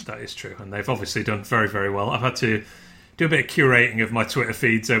 that is true, and they've obviously done very, very well. I've had to do a bit of curating of my Twitter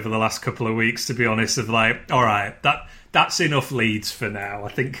feeds over the last couple of weeks, to be honest. Of like, all right, that's enough Leeds for now. I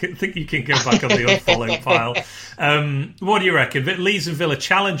think you can go back on the unfollowed pile. What do you reckon? Leeds and Villa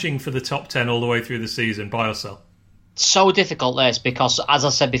challenging for the top 10 all the way through the season, buy or sell? So difficult this because, as I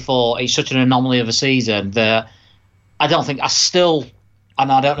said before, it's such an anomaly of a season that I don't know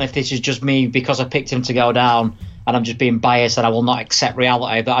if this is just me because I picked him to go down and I'm just being biased and I will not accept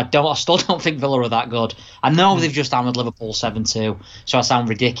reality, but I still don't think Villa are that good. I know they've just hammered Liverpool 7-2, so I sound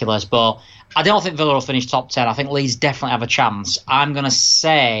ridiculous, but I don't think Villa will finish top 10. I think Leeds definitely have a chance. I'll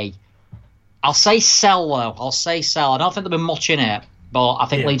say sell though. I'll say sell. I don't think there'll be much in it, but I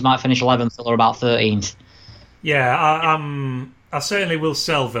think Leeds might finish 11th, Villa about 13th. Yeah, I certainly will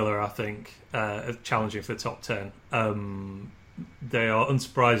sell Villa, I think, challenging for the top 10. They are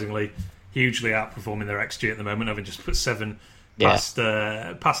unsurprisingly hugely outperforming their XG at the moment, having just put 7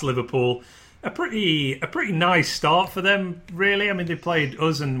 past Liverpool. A pretty nice start for them, really. I mean, they played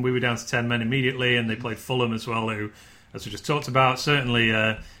us and we were down to 10 men immediately, and they played Fulham as well, who, as we just talked about, certainly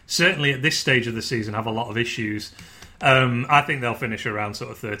at this stage of the season have a lot of issues. I think they'll finish around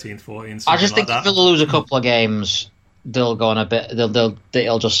sort of 13th, 14th. I just think if they'll lose a couple of games, they'll go on a bit.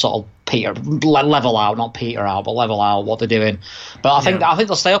 They'll just sort of level out, not peter out, but level out what they're doing. But I think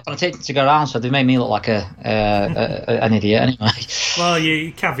they'll stay up and take them to go around. So they made me look like an idiot anyway. Well,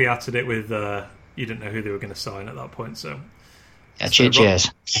 you caveated it with you didn't know who they were going to sign at that point, so. Yeah, cheers.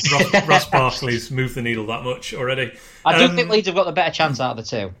 Ross Barkley's moved the needle that much already. I do think Leeds have got the better chance out of the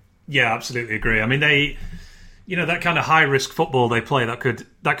two. Yeah, absolutely agree. I mean, they. That kind of high-risk football they play, that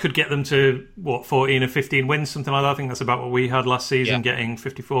could get them to, 14 or 15 wins, something like that. I think that's about what we had last season, getting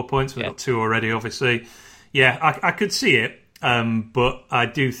 54 points. We've got 2 already, obviously. Yeah, I could see it, but I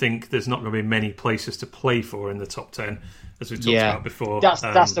do think there's not going to be many places to play for in the top 10, as we talked about before.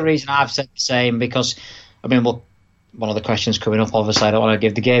 That's the reason I've said the same, because, I mean, one of the questions coming up. Obviously, I don't want to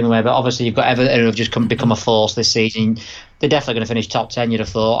give the game away, but obviously you've got Everton who have just become a force this season. They're definitely going to finish top 10, you'd have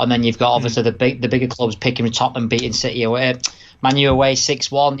thought. And then you've got obviously the bigger clubs picking Tottenham, beating City away. Man U away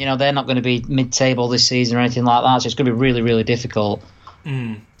 6-1. You know, they're not going to be mid-table this season or anything like that. So it's going to be really, really difficult.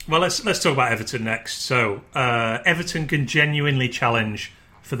 Well, let's talk about Everton next. So Everton can genuinely challenge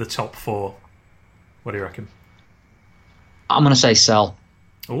for the top 4. What do you reckon? I'm going to say sell.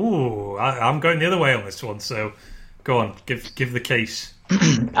 Ooh, I'm going the other way on this one. So go on, give the case.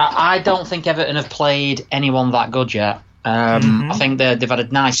 I don't think Everton have played anyone that good yet. I think they've had a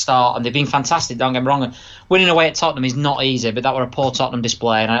nice start and they've been fantastic. Don't get me wrong. Winning away at Tottenham is not easy, but that were a poor Tottenham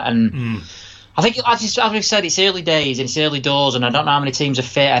display. And I think, as we've said, it's early days and it's early doors, and I don't know how many teams are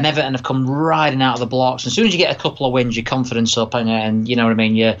fit. And Everton have come riding out of the blocks. As soon as you get a couple of wins, your confidence up, and you know what I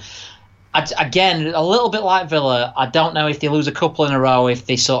mean. Again, a little bit like Villa. I don't know if they lose a couple in a row, if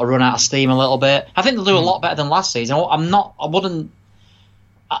they sort of run out of steam a little bit. I think they'll do a lot better than last season. I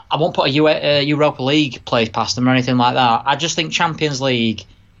won't put a Europa League place past them or anything like that. I just think Champions League.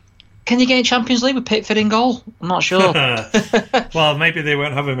 Can you get in Champions League with Pickford in goal? I'm not sure. Well, maybe they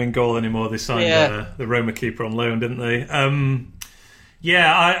won't have him in goal anymore. They signed the Roma keeper on loan, didn't they?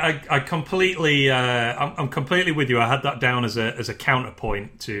 I completely. I'm completely with you. I had that down as a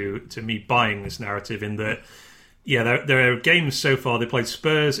counterpoint to me buying this narrative. In that, there are games so far. They played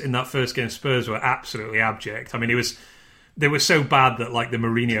Spurs in that first game. Spurs were absolutely abject. I mean, they were so bad that like the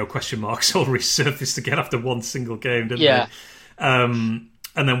Mourinho question marks all resurfaced again after one single game, didn't they?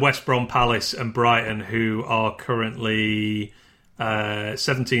 And then West Brom, Palace and Brighton, who are currently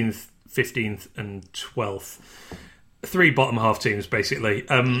 17th, 15th and 12th. 3 bottom half teams, basically.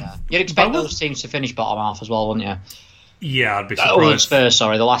 You'd expect those teams to finish bottom half as well, wouldn't you? Yeah, I'd be surprised. Spurs,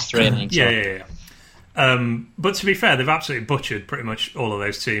 sorry, the last 3, I think. Yeah. But to be fair, they've absolutely butchered pretty much all of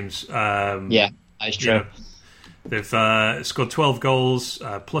those teams. That is true. You know, they've scored 12 goals,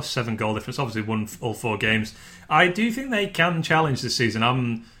 plus 7 goal difference. Obviously, won all 4 games. I do think they can challenge this season.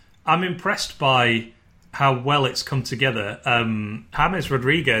 I'm impressed by how well it's come together. James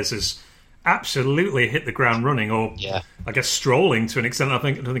Rodriguez has absolutely hit the ground running, or I guess strolling to an extent. I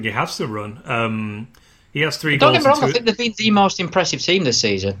don't think he has to run. He has 3 goals. Don't get me wrong. I think they've been the most impressive team this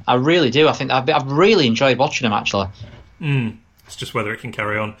season. I really do. I think I've really enjoyed watching them actually. It's just whether it can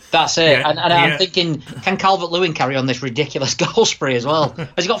carry on. That's it. Yeah, and I'm thinking, can Calvert-Lewin carry on this ridiculous goal spree as well?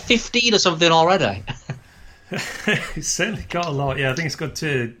 Has he got 15 or something already? He's certainly got a lot. Yeah, I think he's got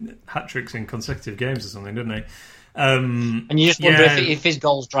 2 hat-tricks in consecutive games or something, didn't he? And you just wonder if his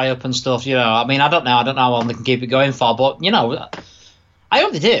goals dry up and stuff. You know, I mean, I don't know how long they can keep it going for, but you know, I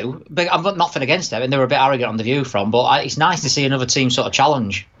hope they do. But I've got nothing against them, and they were a bit arrogant on the View from. But it's nice to see another team sort of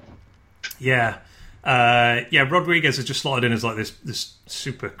challenge. Yeah. Rodriguez has just slotted in as like this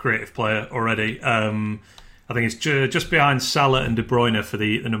super creative player already. I think it's just behind Salah and De Bruyne for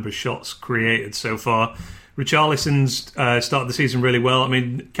the number of shots created so far. Richarlison's started the season really well. I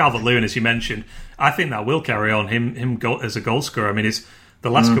mean, Calvert-Lewin, as you mentioned, I think that will carry on. Him as a goal scorer. I mean, the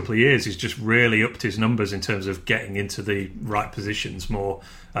last couple of years, he's just really upped his numbers in terms of getting into the right positions more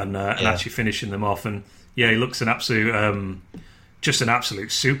and actually finishing them off. And he looks an absolute. Just an absolute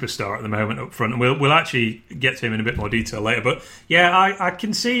superstar at the moment up front, and we'll actually get to him in a bit more detail later. But I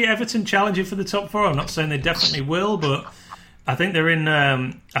can see Everton challenging for the top 4. I'm not saying they definitely will, but I think they're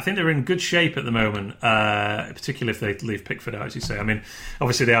in good shape at the moment, particularly if they leave Pickford out, as you say. I mean,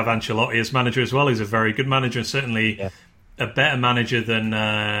 obviously they have Ancelotti as manager as well. He's a very good manager, and certainly a better manager than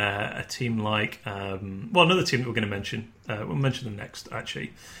a team like another team that we're going to mention. We'll mention them next,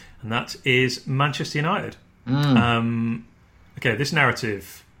 actually, and that is Manchester United. Okay, this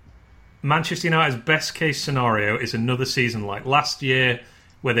narrative. Manchester United's best case scenario is another season like last year,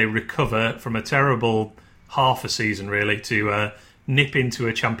 where they recover from a terrible half a season, really, to nip into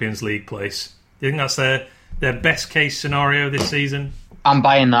a Champions League place. Do you think that's their best case scenario this season? I'm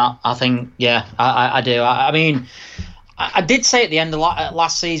buying that. I think, I do. I mean, I did say at the end of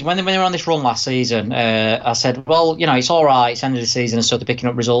last season, when they were on this run last season, I said, well, you know, it's all right, it's end of the season, and so they're picking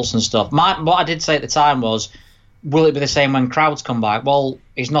up results and stuff. What I did say at the time was, will it be the same when crowds come back? Well,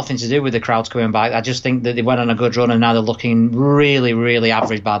 it's nothing to do with the crowds coming back. I just think that they went on a good run and now they're looking really, really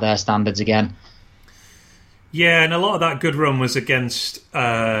average by their standards again. Yeah, and a lot of that good run was against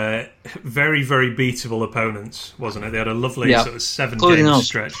very, very beatable opponents, wasn't it? They had a lovely sort of 7-game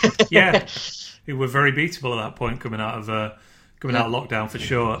stretch. Yeah, who were very beatable at that point coming out of lockdown for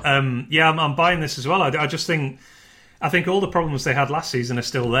sure. I'm buying this as well. I think all the problems they had last season are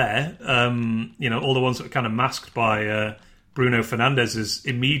still there. All the ones that were kind of masked by Bruno Fernandes's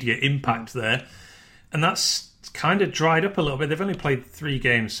immediate impact there. And that's kind of dried up a little bit. They've only played 3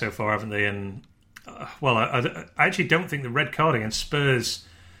 games so far, haven't they? And Well, I actually don't think the red card against Spurs,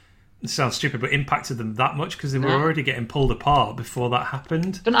 it sounds stupid, but impacted them that much because they were already getting pulled apart before that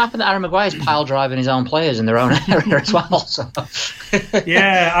happened. Didn't happen that Aaron Maguire's pile driving his own players in their own area as well. So.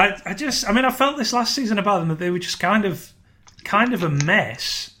 Yeah, I felt this last season about them that they were just kind of a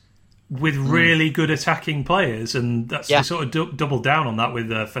mess with really good attacking players, and they sort of doubled down on that with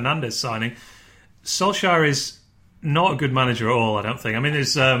Fernandes signing. Solskjaer is not a good manager at all, I don't think. I mean,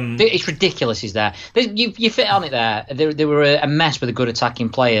 there's it's ridiculous. He's there. You fit on it there. They were a mess with the good attacking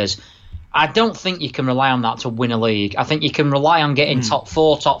players. I don't think you can rely on that to win a league. I think you can rely on getting top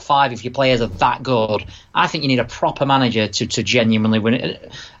 4, top 5 if your players are that good. I think you need a proper manager to genuinely win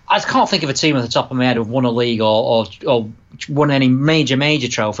it. I can't think of a team at the top of my head who've won a league or won any major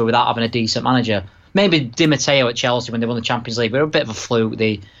trophy without having a decent manager. Maybe Di Matteo at Chelsea when they won the Champions League. They were a bit of a fluke.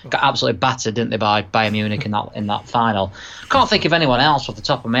 They got absolutely battered, didn't they, by Bayern Munich in that final. Can't think of anyone else off the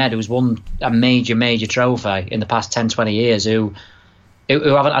top of my head who's won a major trophy in the past 10, 20 years who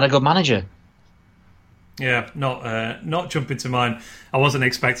haven't had a good manager. Yeah, not jumping to mind. I wasn't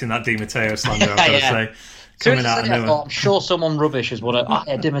expecting that Di Matteo slander, I've got to say. Coming out of I'm sure someone rubbish has won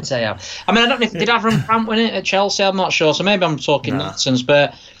it. Di Matteo. I mean, I don't know if did Avram Grant win it at Chelsea. I'm not sure, so maybe I'm talking nonsense.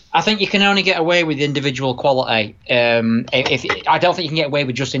 But I think you can only get away with individual quality. I don't think you can get away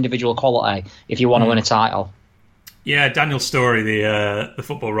with just individual quality if you want to win a title. Yeah, Daniel Storey, the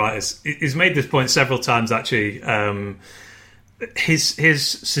football writer, he's made this point several times actually. His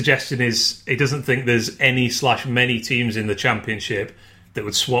suggestion is he doesn't think there's any/many teams in the Championship that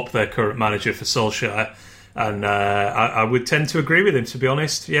would swap their current manager for Solskjaer. And I would tend to agree with him, to be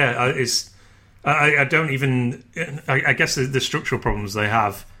honest. Yeah, I don't even. I guess the structural problems they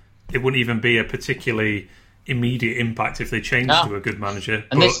have, it wouldn't even be a particularly immediate impact if they changed to a good manager.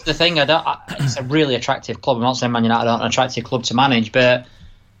 And this is the thing. It's a really attractive club. I'm not saying Man United aren't an attractive club to manage, but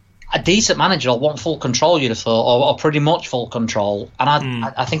a decent manager will want full control, you'd have thought, or pretty much full control. And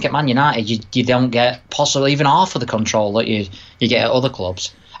I think at Man United, you don't get possibly even half of the control that you get at other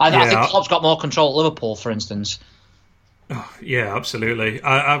clubs. I think Klopp's got more control at Liverpool, for instance. Oh, yeah, absolutely.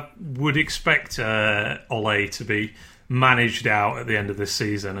 I would expect Ole to be managed out at the end of this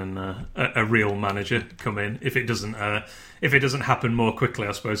season and a real manager come in if it doesn't happen more quickly.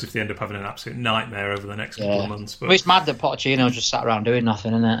 I suppose if they end up having an absolute nightmare over the next couple of months. But it's mad that Pochettino just sat around doing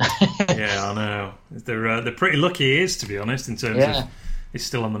nothing, isn't it? Yeah, I know. They're pretty lucky he is, to be honest, in terms of he's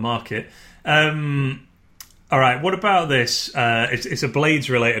still on the market. All right, what about this? It's a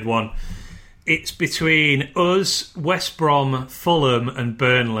Blades-related one. It's between us, West Brom, Fulham and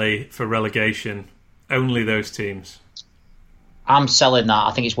Burnley for relegation. Only those teams. I'm selling that.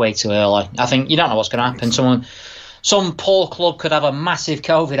 I think it's way too early. I think you don't know what's going to happen. Some poor club could have a massive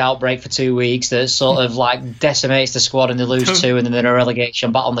COVID outbreak for 2 weeks that sort of like decimates the squad and they lose 2 and then they're a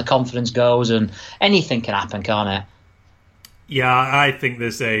relegation battle and the confidence goes and anything can happen, can't it? Yeah, I think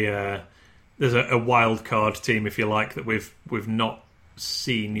there's a wild card team, if you like, that we've not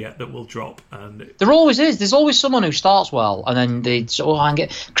seen yet that will drop. And there always is. There's always someone who starts well and then they sort of hang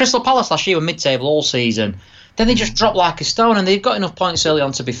it. Crystal Palace last year were mid-table all season. Then they just drop like a stone and they've got enough points early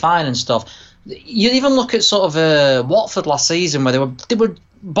on to be fine and stuff. You even look at sort of Watford last season where they were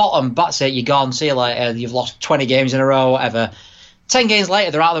bottom, that's it, you're gone, see you later, you've lost 20 games in a row, whatever. 10 games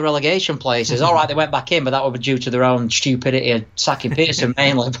later, they're out of the relegation places. All right, they went back in, but that would be due to their own stupidity of sacking Pearson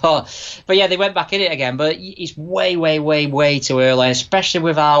mainly. But yeah, they went back in it again. But it's way too early, especially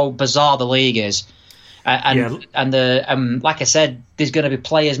with how bizarre the league is. And like I said, there's going to be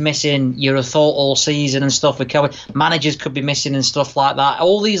players missing. You'd have thought all season and stuff with COVID. Managers could be missing and stuff like that.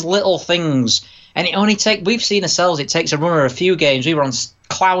 All these little things, and we've seen ourselves. It takes a runner a few games. We were on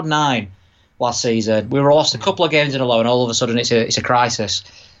cloud 9 last season. We were lost a couple of games in a row, and all of a sudden it's a crisis.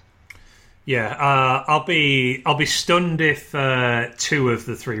 Yeah, I'll be stunned if 2 of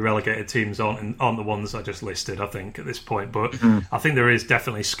the 3 relegated teams aren't the ones I just listed, I think, at this point. But I think there is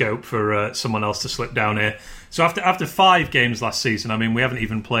definitely scope for someone else to slip down here. So after 5 games last season, I mean, we haven't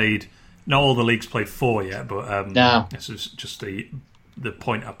even played. Not all the leagues played 4 yet, but this is just the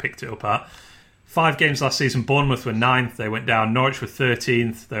point I picked it up at. 5 games last season. Bournemouth were 9th; they went down. Norwich were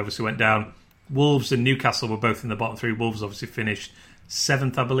 13th; they obviously went down. Wolves and Newcastle were both in the bottom 3. Wolves obviously finished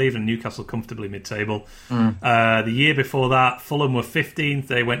 7th, I believe, and Newcastle comfortably mid-table. The year before that, Fulham were 15th.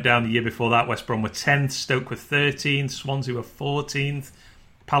 They went down the year before that. West Brom were 10th. Stoke were 13th. Swansea were 14th.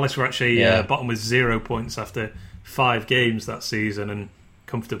 Palace were actually bottom with 0 points after 5 games that season and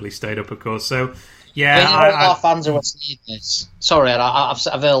comfortably stayed up, of course. So, our fans are saying this. Sorry, I've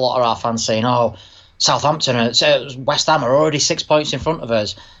heard a lot of our fans saying, Southampton and West Ham are already 6 points in front of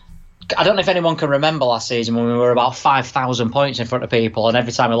us. I don't know if anyone can remember last season when we were about 5,000 points in front of people, and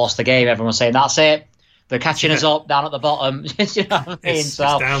every time we lost the game, everyone was saying, "That's it. They're catching us up down at the bottom." You know what I mean? It's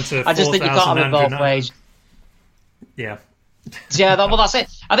down to I just think you've got to have it both ways. Yeah. Yeah, that's it.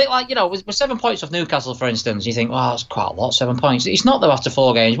 I think, we're 7 points off Newcastle, for instance. You think, well, that's quite a lot, 7 points. It's not, though, after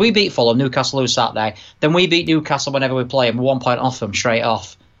 4 games. We beat Fulham, Newcastle lose Saturday. Then we beat Newcastle whenever we play them, 1 point off them, straight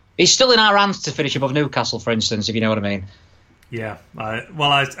off. It's still in our hands to finish above Newcastle, for instance, if you know what I mean. Yeah.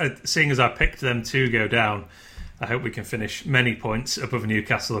 Seeing as I picked them to go down, I hope we can finish many points above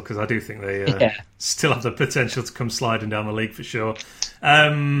Newcastle, because I do think they still have the potential to come sliding down the league for sure.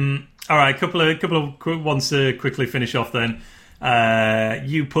 All right, couple of quick ones to quickly finish off then.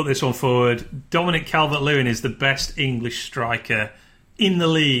 You put this one forward. Dominic Calvert-Lewin is the best English striker in the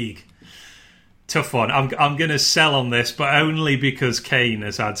league. Tough one. I'm going to sell on this, but only because Kane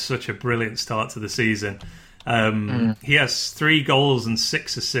has had such a brilliant start to the season. He has 3 goals and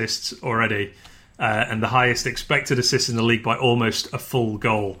 6 assists already, and the highest expected assist in the league by almost a full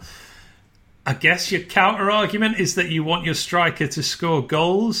goal. I guess your counter argument is that you want your striker to score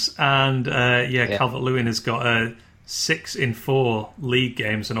goals, and Calvert-Lewin has got 6 in 4 league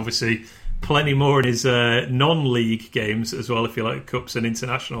games, and obviously plenty more in his non-league games as well, if you like cups and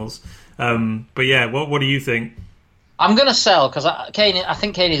internationals. But yeah, what do you think? I'm going to sell because I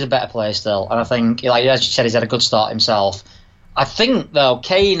think Kane is a better player still, and I think, as you said, he's had a good start himself. I think though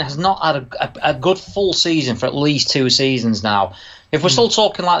Kane has not had a good full season for at least 2 seasons now. If we're still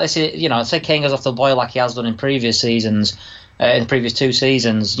talking like this, say Kane goes off the boil like he has done in previous seasons, in the previous 2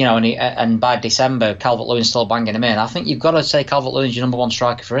 seasons, and by December Calvert-Lewin's still banging him in, I think you've got to say Calvert-Lewin's your number 1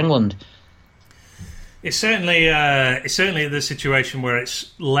 striker for England. It's certainly the situation where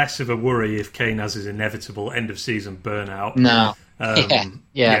it's less of a worry if Kane has his inevitable end of season burnout. No,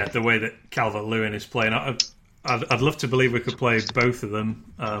 the way that Calvert-Lewin is playing, I'd love to believe we could play both of them,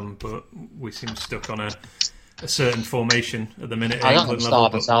 but we seem stuck on a certain formation at the minute. I don't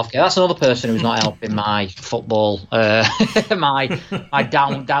understand Southgate. That's another person who's not helping my football, my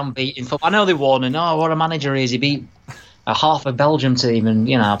downbeating football. I know they won, and what a manager he is. He beat a half a Belgium team, and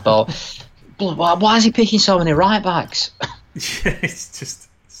but why is he picking so many right backs? It's just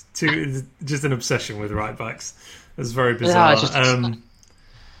an obsession with right backs. It's very bizarre.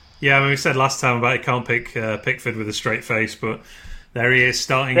 We said last time about he can't pick Pickford with a straight face, but there he is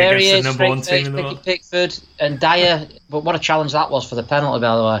starting against the number 1 team in the world. Pickford and Dyer, but what a challenge that was for the penalty,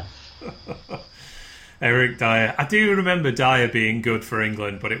 by the way. Eric Dyer. I do remember Dyer being good for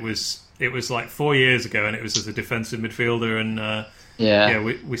England, but it was like 4 years ago, and it was as a defensive midfielder, and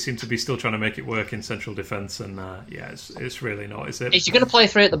we seem to be still trying to make it work in central defence, and it's really not, is it? If you're going to play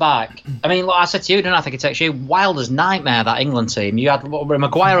 3 at the back, I mean, like I said to you, didn't I think it takes you Wilder's nightmare, that England team. You had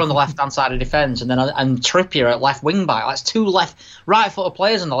Maguire on the left hand side of defence, and Trippier at left wing back. That's 2 right footed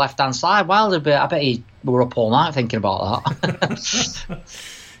players on the left hand side. Wilder, I bet he were up all night thinking about that.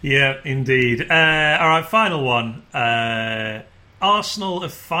 Yeah, indeed. All right, final one. Arsenal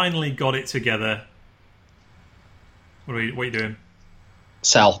have finally got it together. What are you doing?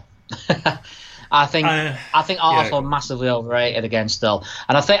 Sell. I think Arsenal are massively overrated again still,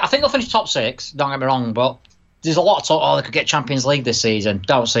 and I think they'll finish top 6. Don't get me wrong, but there's a lot of talk. They could get Champions League this season.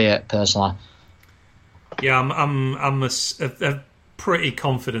 Don't see it personally. Yeah, I'm a pretty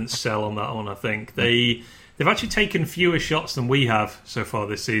confident sell on that one. I think they've actually taken fewer shots than we have so far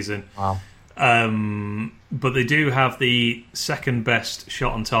this season. Wow. But they do have the second best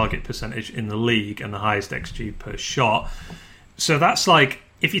shot on target percentage in the league and the highest XG per shot. So that's like,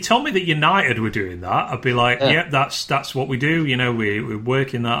 if you told me that United were doing that, I'd be like, that's what we do. We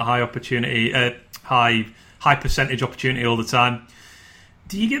work in that high opportunity, high percentage opportunity all the time.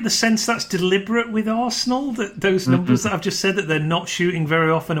 Do you get the sense that's deliberate with Arsenal? That those numbers that I've just said, that they're not shooting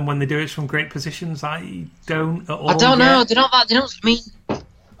very often, and when they do, it's from great positions. I don't at all. I don't know. They don't. I mean,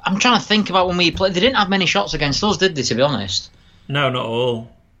 I'm trying to think about when we played. They didn't have many shots against us, did they? To be honest, no, not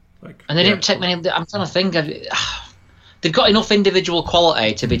all. And they didn't take many. I'm trying to think. They've got enough individual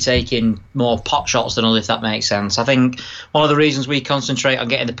quality to be taking more pot shots than others, if that makes sense. I think one of the reasons we concentrate on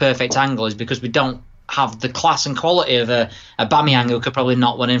getting the perfect angle is because we don't have the class and quality of a Aubameyang who could probably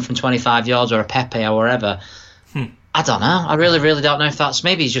knock one in from 25 yards, or a Pepe or wherever. I don't know. I really, really don't know if that's...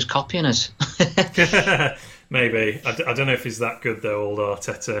 Maybe he's just copying us. Maybe. I don't know if he's that good, though, old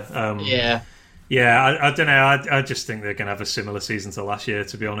Arteta. Yeah, I don't know. I just think they're going to have a similar season to last year,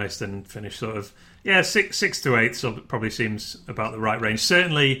 to be honest, and finish sort of... Yeah, 6 to 8 so probably seems about the right range.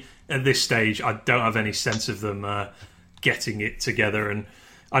 Certainly at this stage, I don't have any sense of them getting it together. And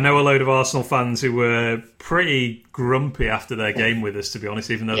I know a load of Arsenal fans who were pretty grumpy after their game with us, to be honest,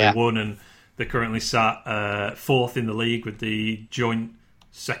 even though they won, and they're currently sat 4th in the league with the joint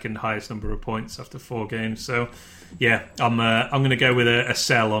second highest number of points after 4 games. So, yeah, I'm going to go with a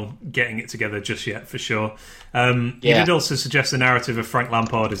sell on getting it together just yet for sure. You did also suggest the narrative of Frank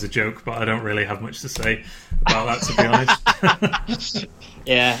Lampard is a joke, but I don't really have much to say about that, to be honest.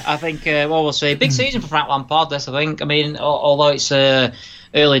 Yeah, I think we'll see. Big season for Frank Lampard. This, I think. I mean, although it's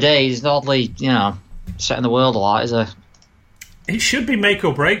early days, not oddly, setting the world alight, is it? It should be make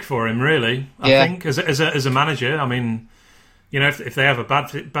or break for him, really. I think as a manager. I mean, if they have a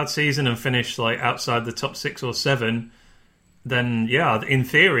bad season and finish like outside the top 6 or 7, then in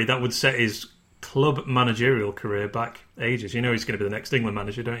theory that would set his club managerial career back ages. He's going to be the next England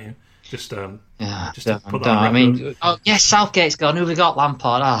manager, don't you? Just to put that on record. Southgate's gone. Who we got?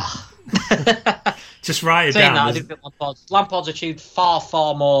 Lampard. Just write it down. I do think Lampard's achieved far,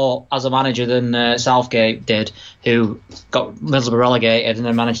 far more as a manager than Southgate did, who got Middlesbrough relegated and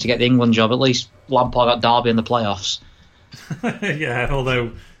then managed to get the England job. At least Lampard got Derby in the playoffs. Yeah,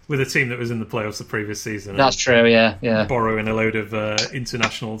 although with a team that was in the playoffs the previous season. That's true, yeah. Borrowing a load of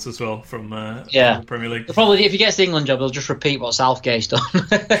internationals as well from the Premier League. Probably, if he gets the England job, he'll just repeat what Southgate's done.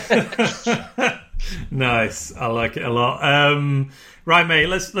 Nice, I like it a lot. Right, mate,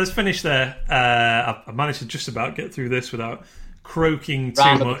 let's finish there. I managed to just about get through this without croaking too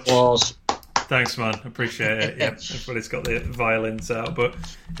Round of much. applause. Thanks, man. Appreciate it. Yeah, everybody's got the violins out, but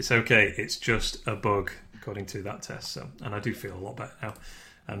it's okay. It's just a bug, according to that test. So, and I do feel a lot better now,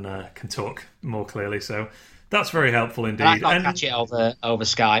 and can talk more clearly. So that's very helpful indeed. I can't catch it over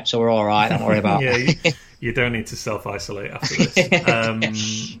Skype, so we're all right. Don't worry about it. You don't need to self-isolate after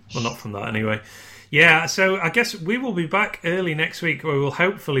this. Well, not from that anyway. Yeah, so I guess we will be back early next week where we'll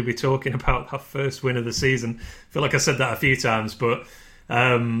hopefully be talking about our first win of the season. I feel like I said that a few times, but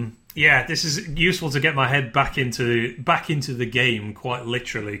this is useful to get my head back into the game quite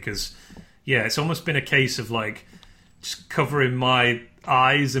literally because, it's almost been a case of like just covering my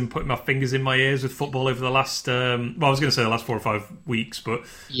eyes and putting my fingers in my ears with football over the last, I was going to say the last 4 or 5 weeks, but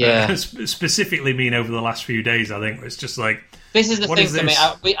specifically mean over the last few days, I think. It's just like, this is the thing for me.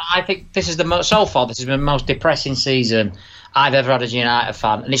 I think this is so far, this has been the most depressing season I've ever had as a United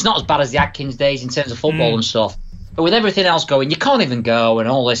fan. And it's not as bad as the Atkins days in terms of football and stuff. But with everything else going, you can't even go and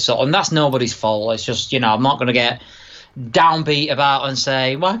all this and that's nobody's fault. It's just, I'm not going to get downbeat about and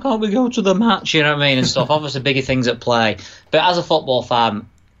say, why can't we go to the match? You know what I mean? And stuff. Obviously, bigger things at play. But as a football fan,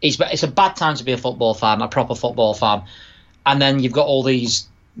 it's a bad time to be a football fan, a proper football fan. And then you've got all these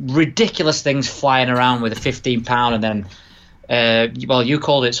ridiculous things flying around with a £15 and then you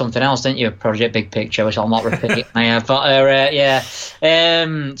called it something else, didn't you? Project Big Picture, which I'll not repeat. And I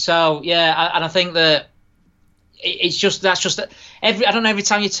think that every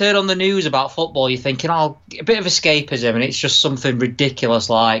time you turn on the news about football, you're thinking, a bit of escapism, and it's just something ridiculous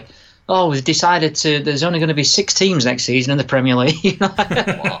like, we've decided there's only going to be 6 teams next season in the Premier League.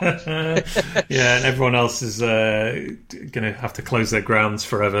 And everyone else is going to have to close their grounds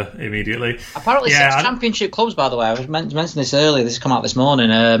forever immediately. Apparently 6 championship clubs, by the way, I was mentioning this earlier, this has come out this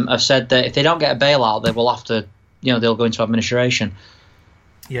morning, have said that if they don't get a bailout, they will have to, they'll go into administration.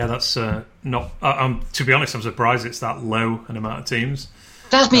 Yeah, that's not... to be honest, I'm surprised it's that low an amount of teams.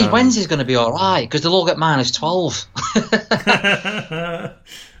 That means Wednesday's going to be all right, because they'll all get minus 12.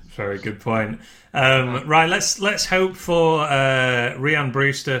 Very good point. Right, let's hope for Rhian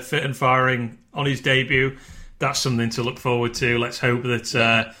Brewster fit and firing on his debut. That's something to look forward to. Let's hope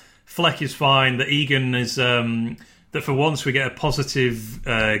that Fleck is fine, that Egan is... that for once we get a positive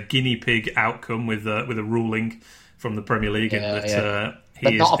guinea pig outcome with a ruling from the Premier League.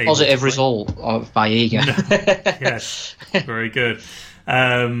 But not a positive result by Egan. Yes, very good.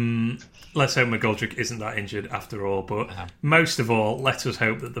 Let's hope McGoldrick isn't that injured after all. But most of all, let us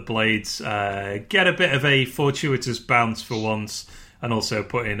hope that the Blades get a bit of a fortuitous bounce for once and also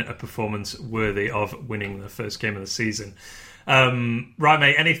put in a performance worthy of winning the first game of the season. Right,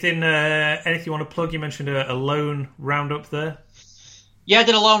 mate, anything you want to plug? You mentioned a loan roundup there. Yeah, I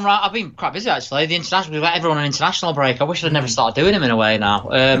did a loan round. I've been quite busy actually. We've got everyone on an international break. I wish I'd never started doing them in a way now.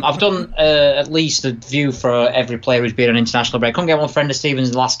 I've done at least a view for every player who's been on an international break. Couldn't get one friend of Stevens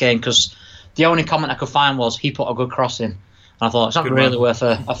in the last game because the only comment I could find was he put a good cross in. And I thought it's not really worth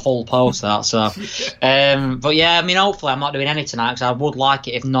a full post that. So, but yeah, I mean, hopefully I'm not doing any tonight because I would like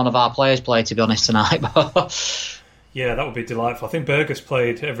it if none of our players play. To be honest, tonight. Yeah, that would be delightful. I think Berger's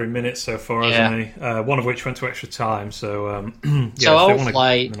played every minute so far, hasn't he? One of which went to extra time. So, so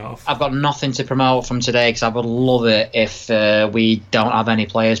hopefully, I've got nothing to promote from today because I would love it if we don't have any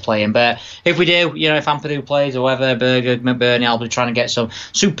players playing. But if we do, if Ampadu plays or whoever, Berger, McBurney, I'll be trying to get some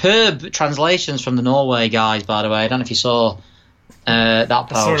superb translations from the Norway guys, by the way. I don't know if you saw that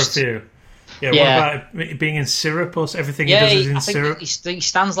post. I saw a few. Yeah, what about it being in syrup or everything he does is in syrup? He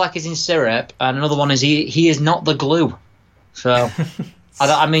stands like he's in syrup, and another one is he is not the glue. So, I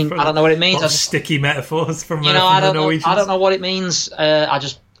don't know what it means. Sticky metaphors from the Norwegians. I don't know what it means. I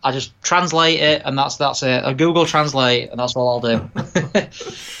just translate it, and that's it. I Google Translate, and that's all I'll do.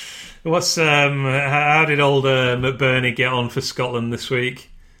 What's how did old McBurney get on for Scotland this week?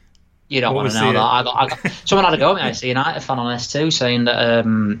 You don't want to know that. Someone had a go at me, I see, United fan on S2, saying that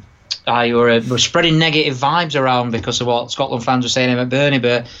I were spreading negative vibes around because of what Scotland fans were saying at McBurney,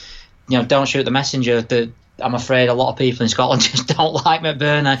 but don't shoot the messenger. I'm afraid a lot of people in Scotland just don't like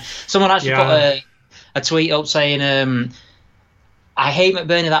McBurney. Someone actually put a tweet up saying, I hate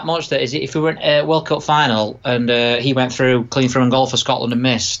McBurney that much that if we were in a World Cup final and he went clean through and goal for Scotland and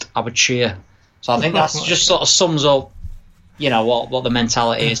missed, I would cheer. So I think that's just sort of sums up what the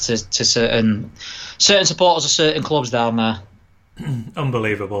mentality is to certain supporters of certain clubs down there.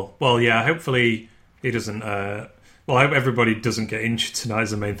 Unbelievable. Well, yeah, hopefully he doesn't... I hope everybody doesn't get injured tonight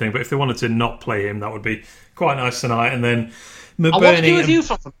is the main thing, but if they wanted to not play him, that would be quite nice tonight. And then McBurney... I want to do a review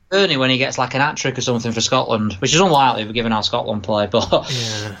from McBurney when he gets like an hat-trick or something for Scotland, which is unlikely given how Scotland play, but...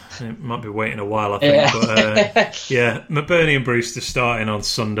 Yeah, it might be waiting a while, I think. Yeah. But, McBurney and Brewster starting on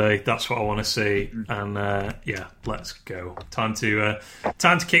Sunday. That's what I want to see. And, let's go. Time to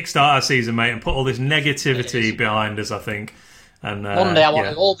kickstart our season, mate, and put all this negativity behind us, I think. And one day I want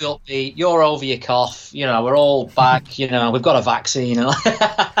to all be upbeat. You're over your cough. We're all back. We've got a vaccine and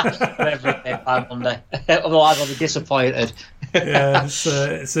everything by Monday. Otherwise, I'll be disappointed. Yeah,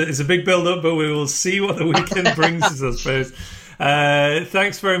 it's a big build-up, but we will see what the weekend brings us, I suppose.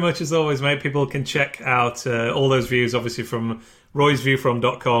 Thanks very much as always, mate. People can check out all those views, obviously, from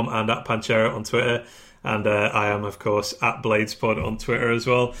roysviewfrom.com and at Panchera on Twitter. And I am, of course, at BladesPod on Twitter as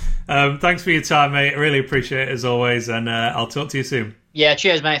well. Thanks for your time, mate. I really appreciate it, as always. And I'll talk to you soon. Yeah,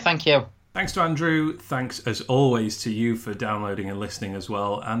 cheers, mate. Thank you. Thanks to Andrew. Thanks, as always, to you for downloading and listening as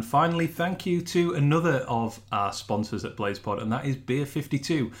well. And finally, thank you to another of our sponsors at BladesPod, and that is Beer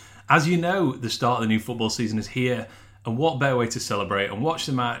 52. As you know, the start of the new football season is here. And what better way to celebrate and watch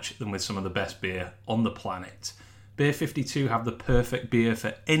the match than with some of the best beer on the planet? Beer 52 have the perfect beer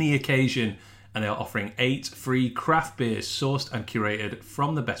for any occasion, and they are offering 8 free craft beers sourced and curated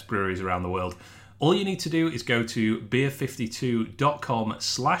from the best breweries around the world. All you need to do is go to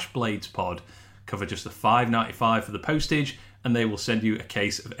beer52.com/bladespod, cover just the $5.95 for the postage, and they will send you a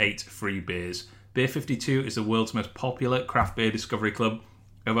case of 8 free beers. Beer 52 is the world's most popular craft beer discovery club.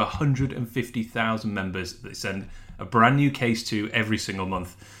 Over 150,000 members that they send a brand new case to every single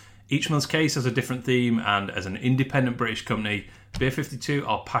month. Each month's case has a different theme, and as an independent British company, Beer 52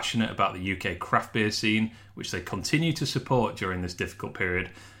 are passionate about the UK craft beer scene, which they continue to support during this difficult period.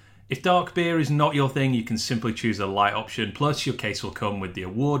 If dark beer is not your thing, you can simply choose a light option, plus your case will come with the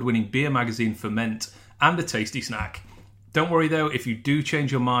award-winning beer magazine Ferment and a tasty snack. Don't worry though, if you do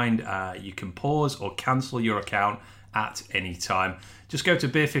change your mind, you can pause or cancel your account at any time. Just go to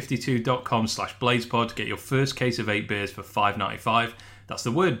beer52.com/bladespod to get your first case of 8 beers for $5.95. That's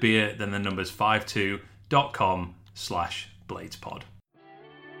the word beer, then the numbers 52.com/bladespod.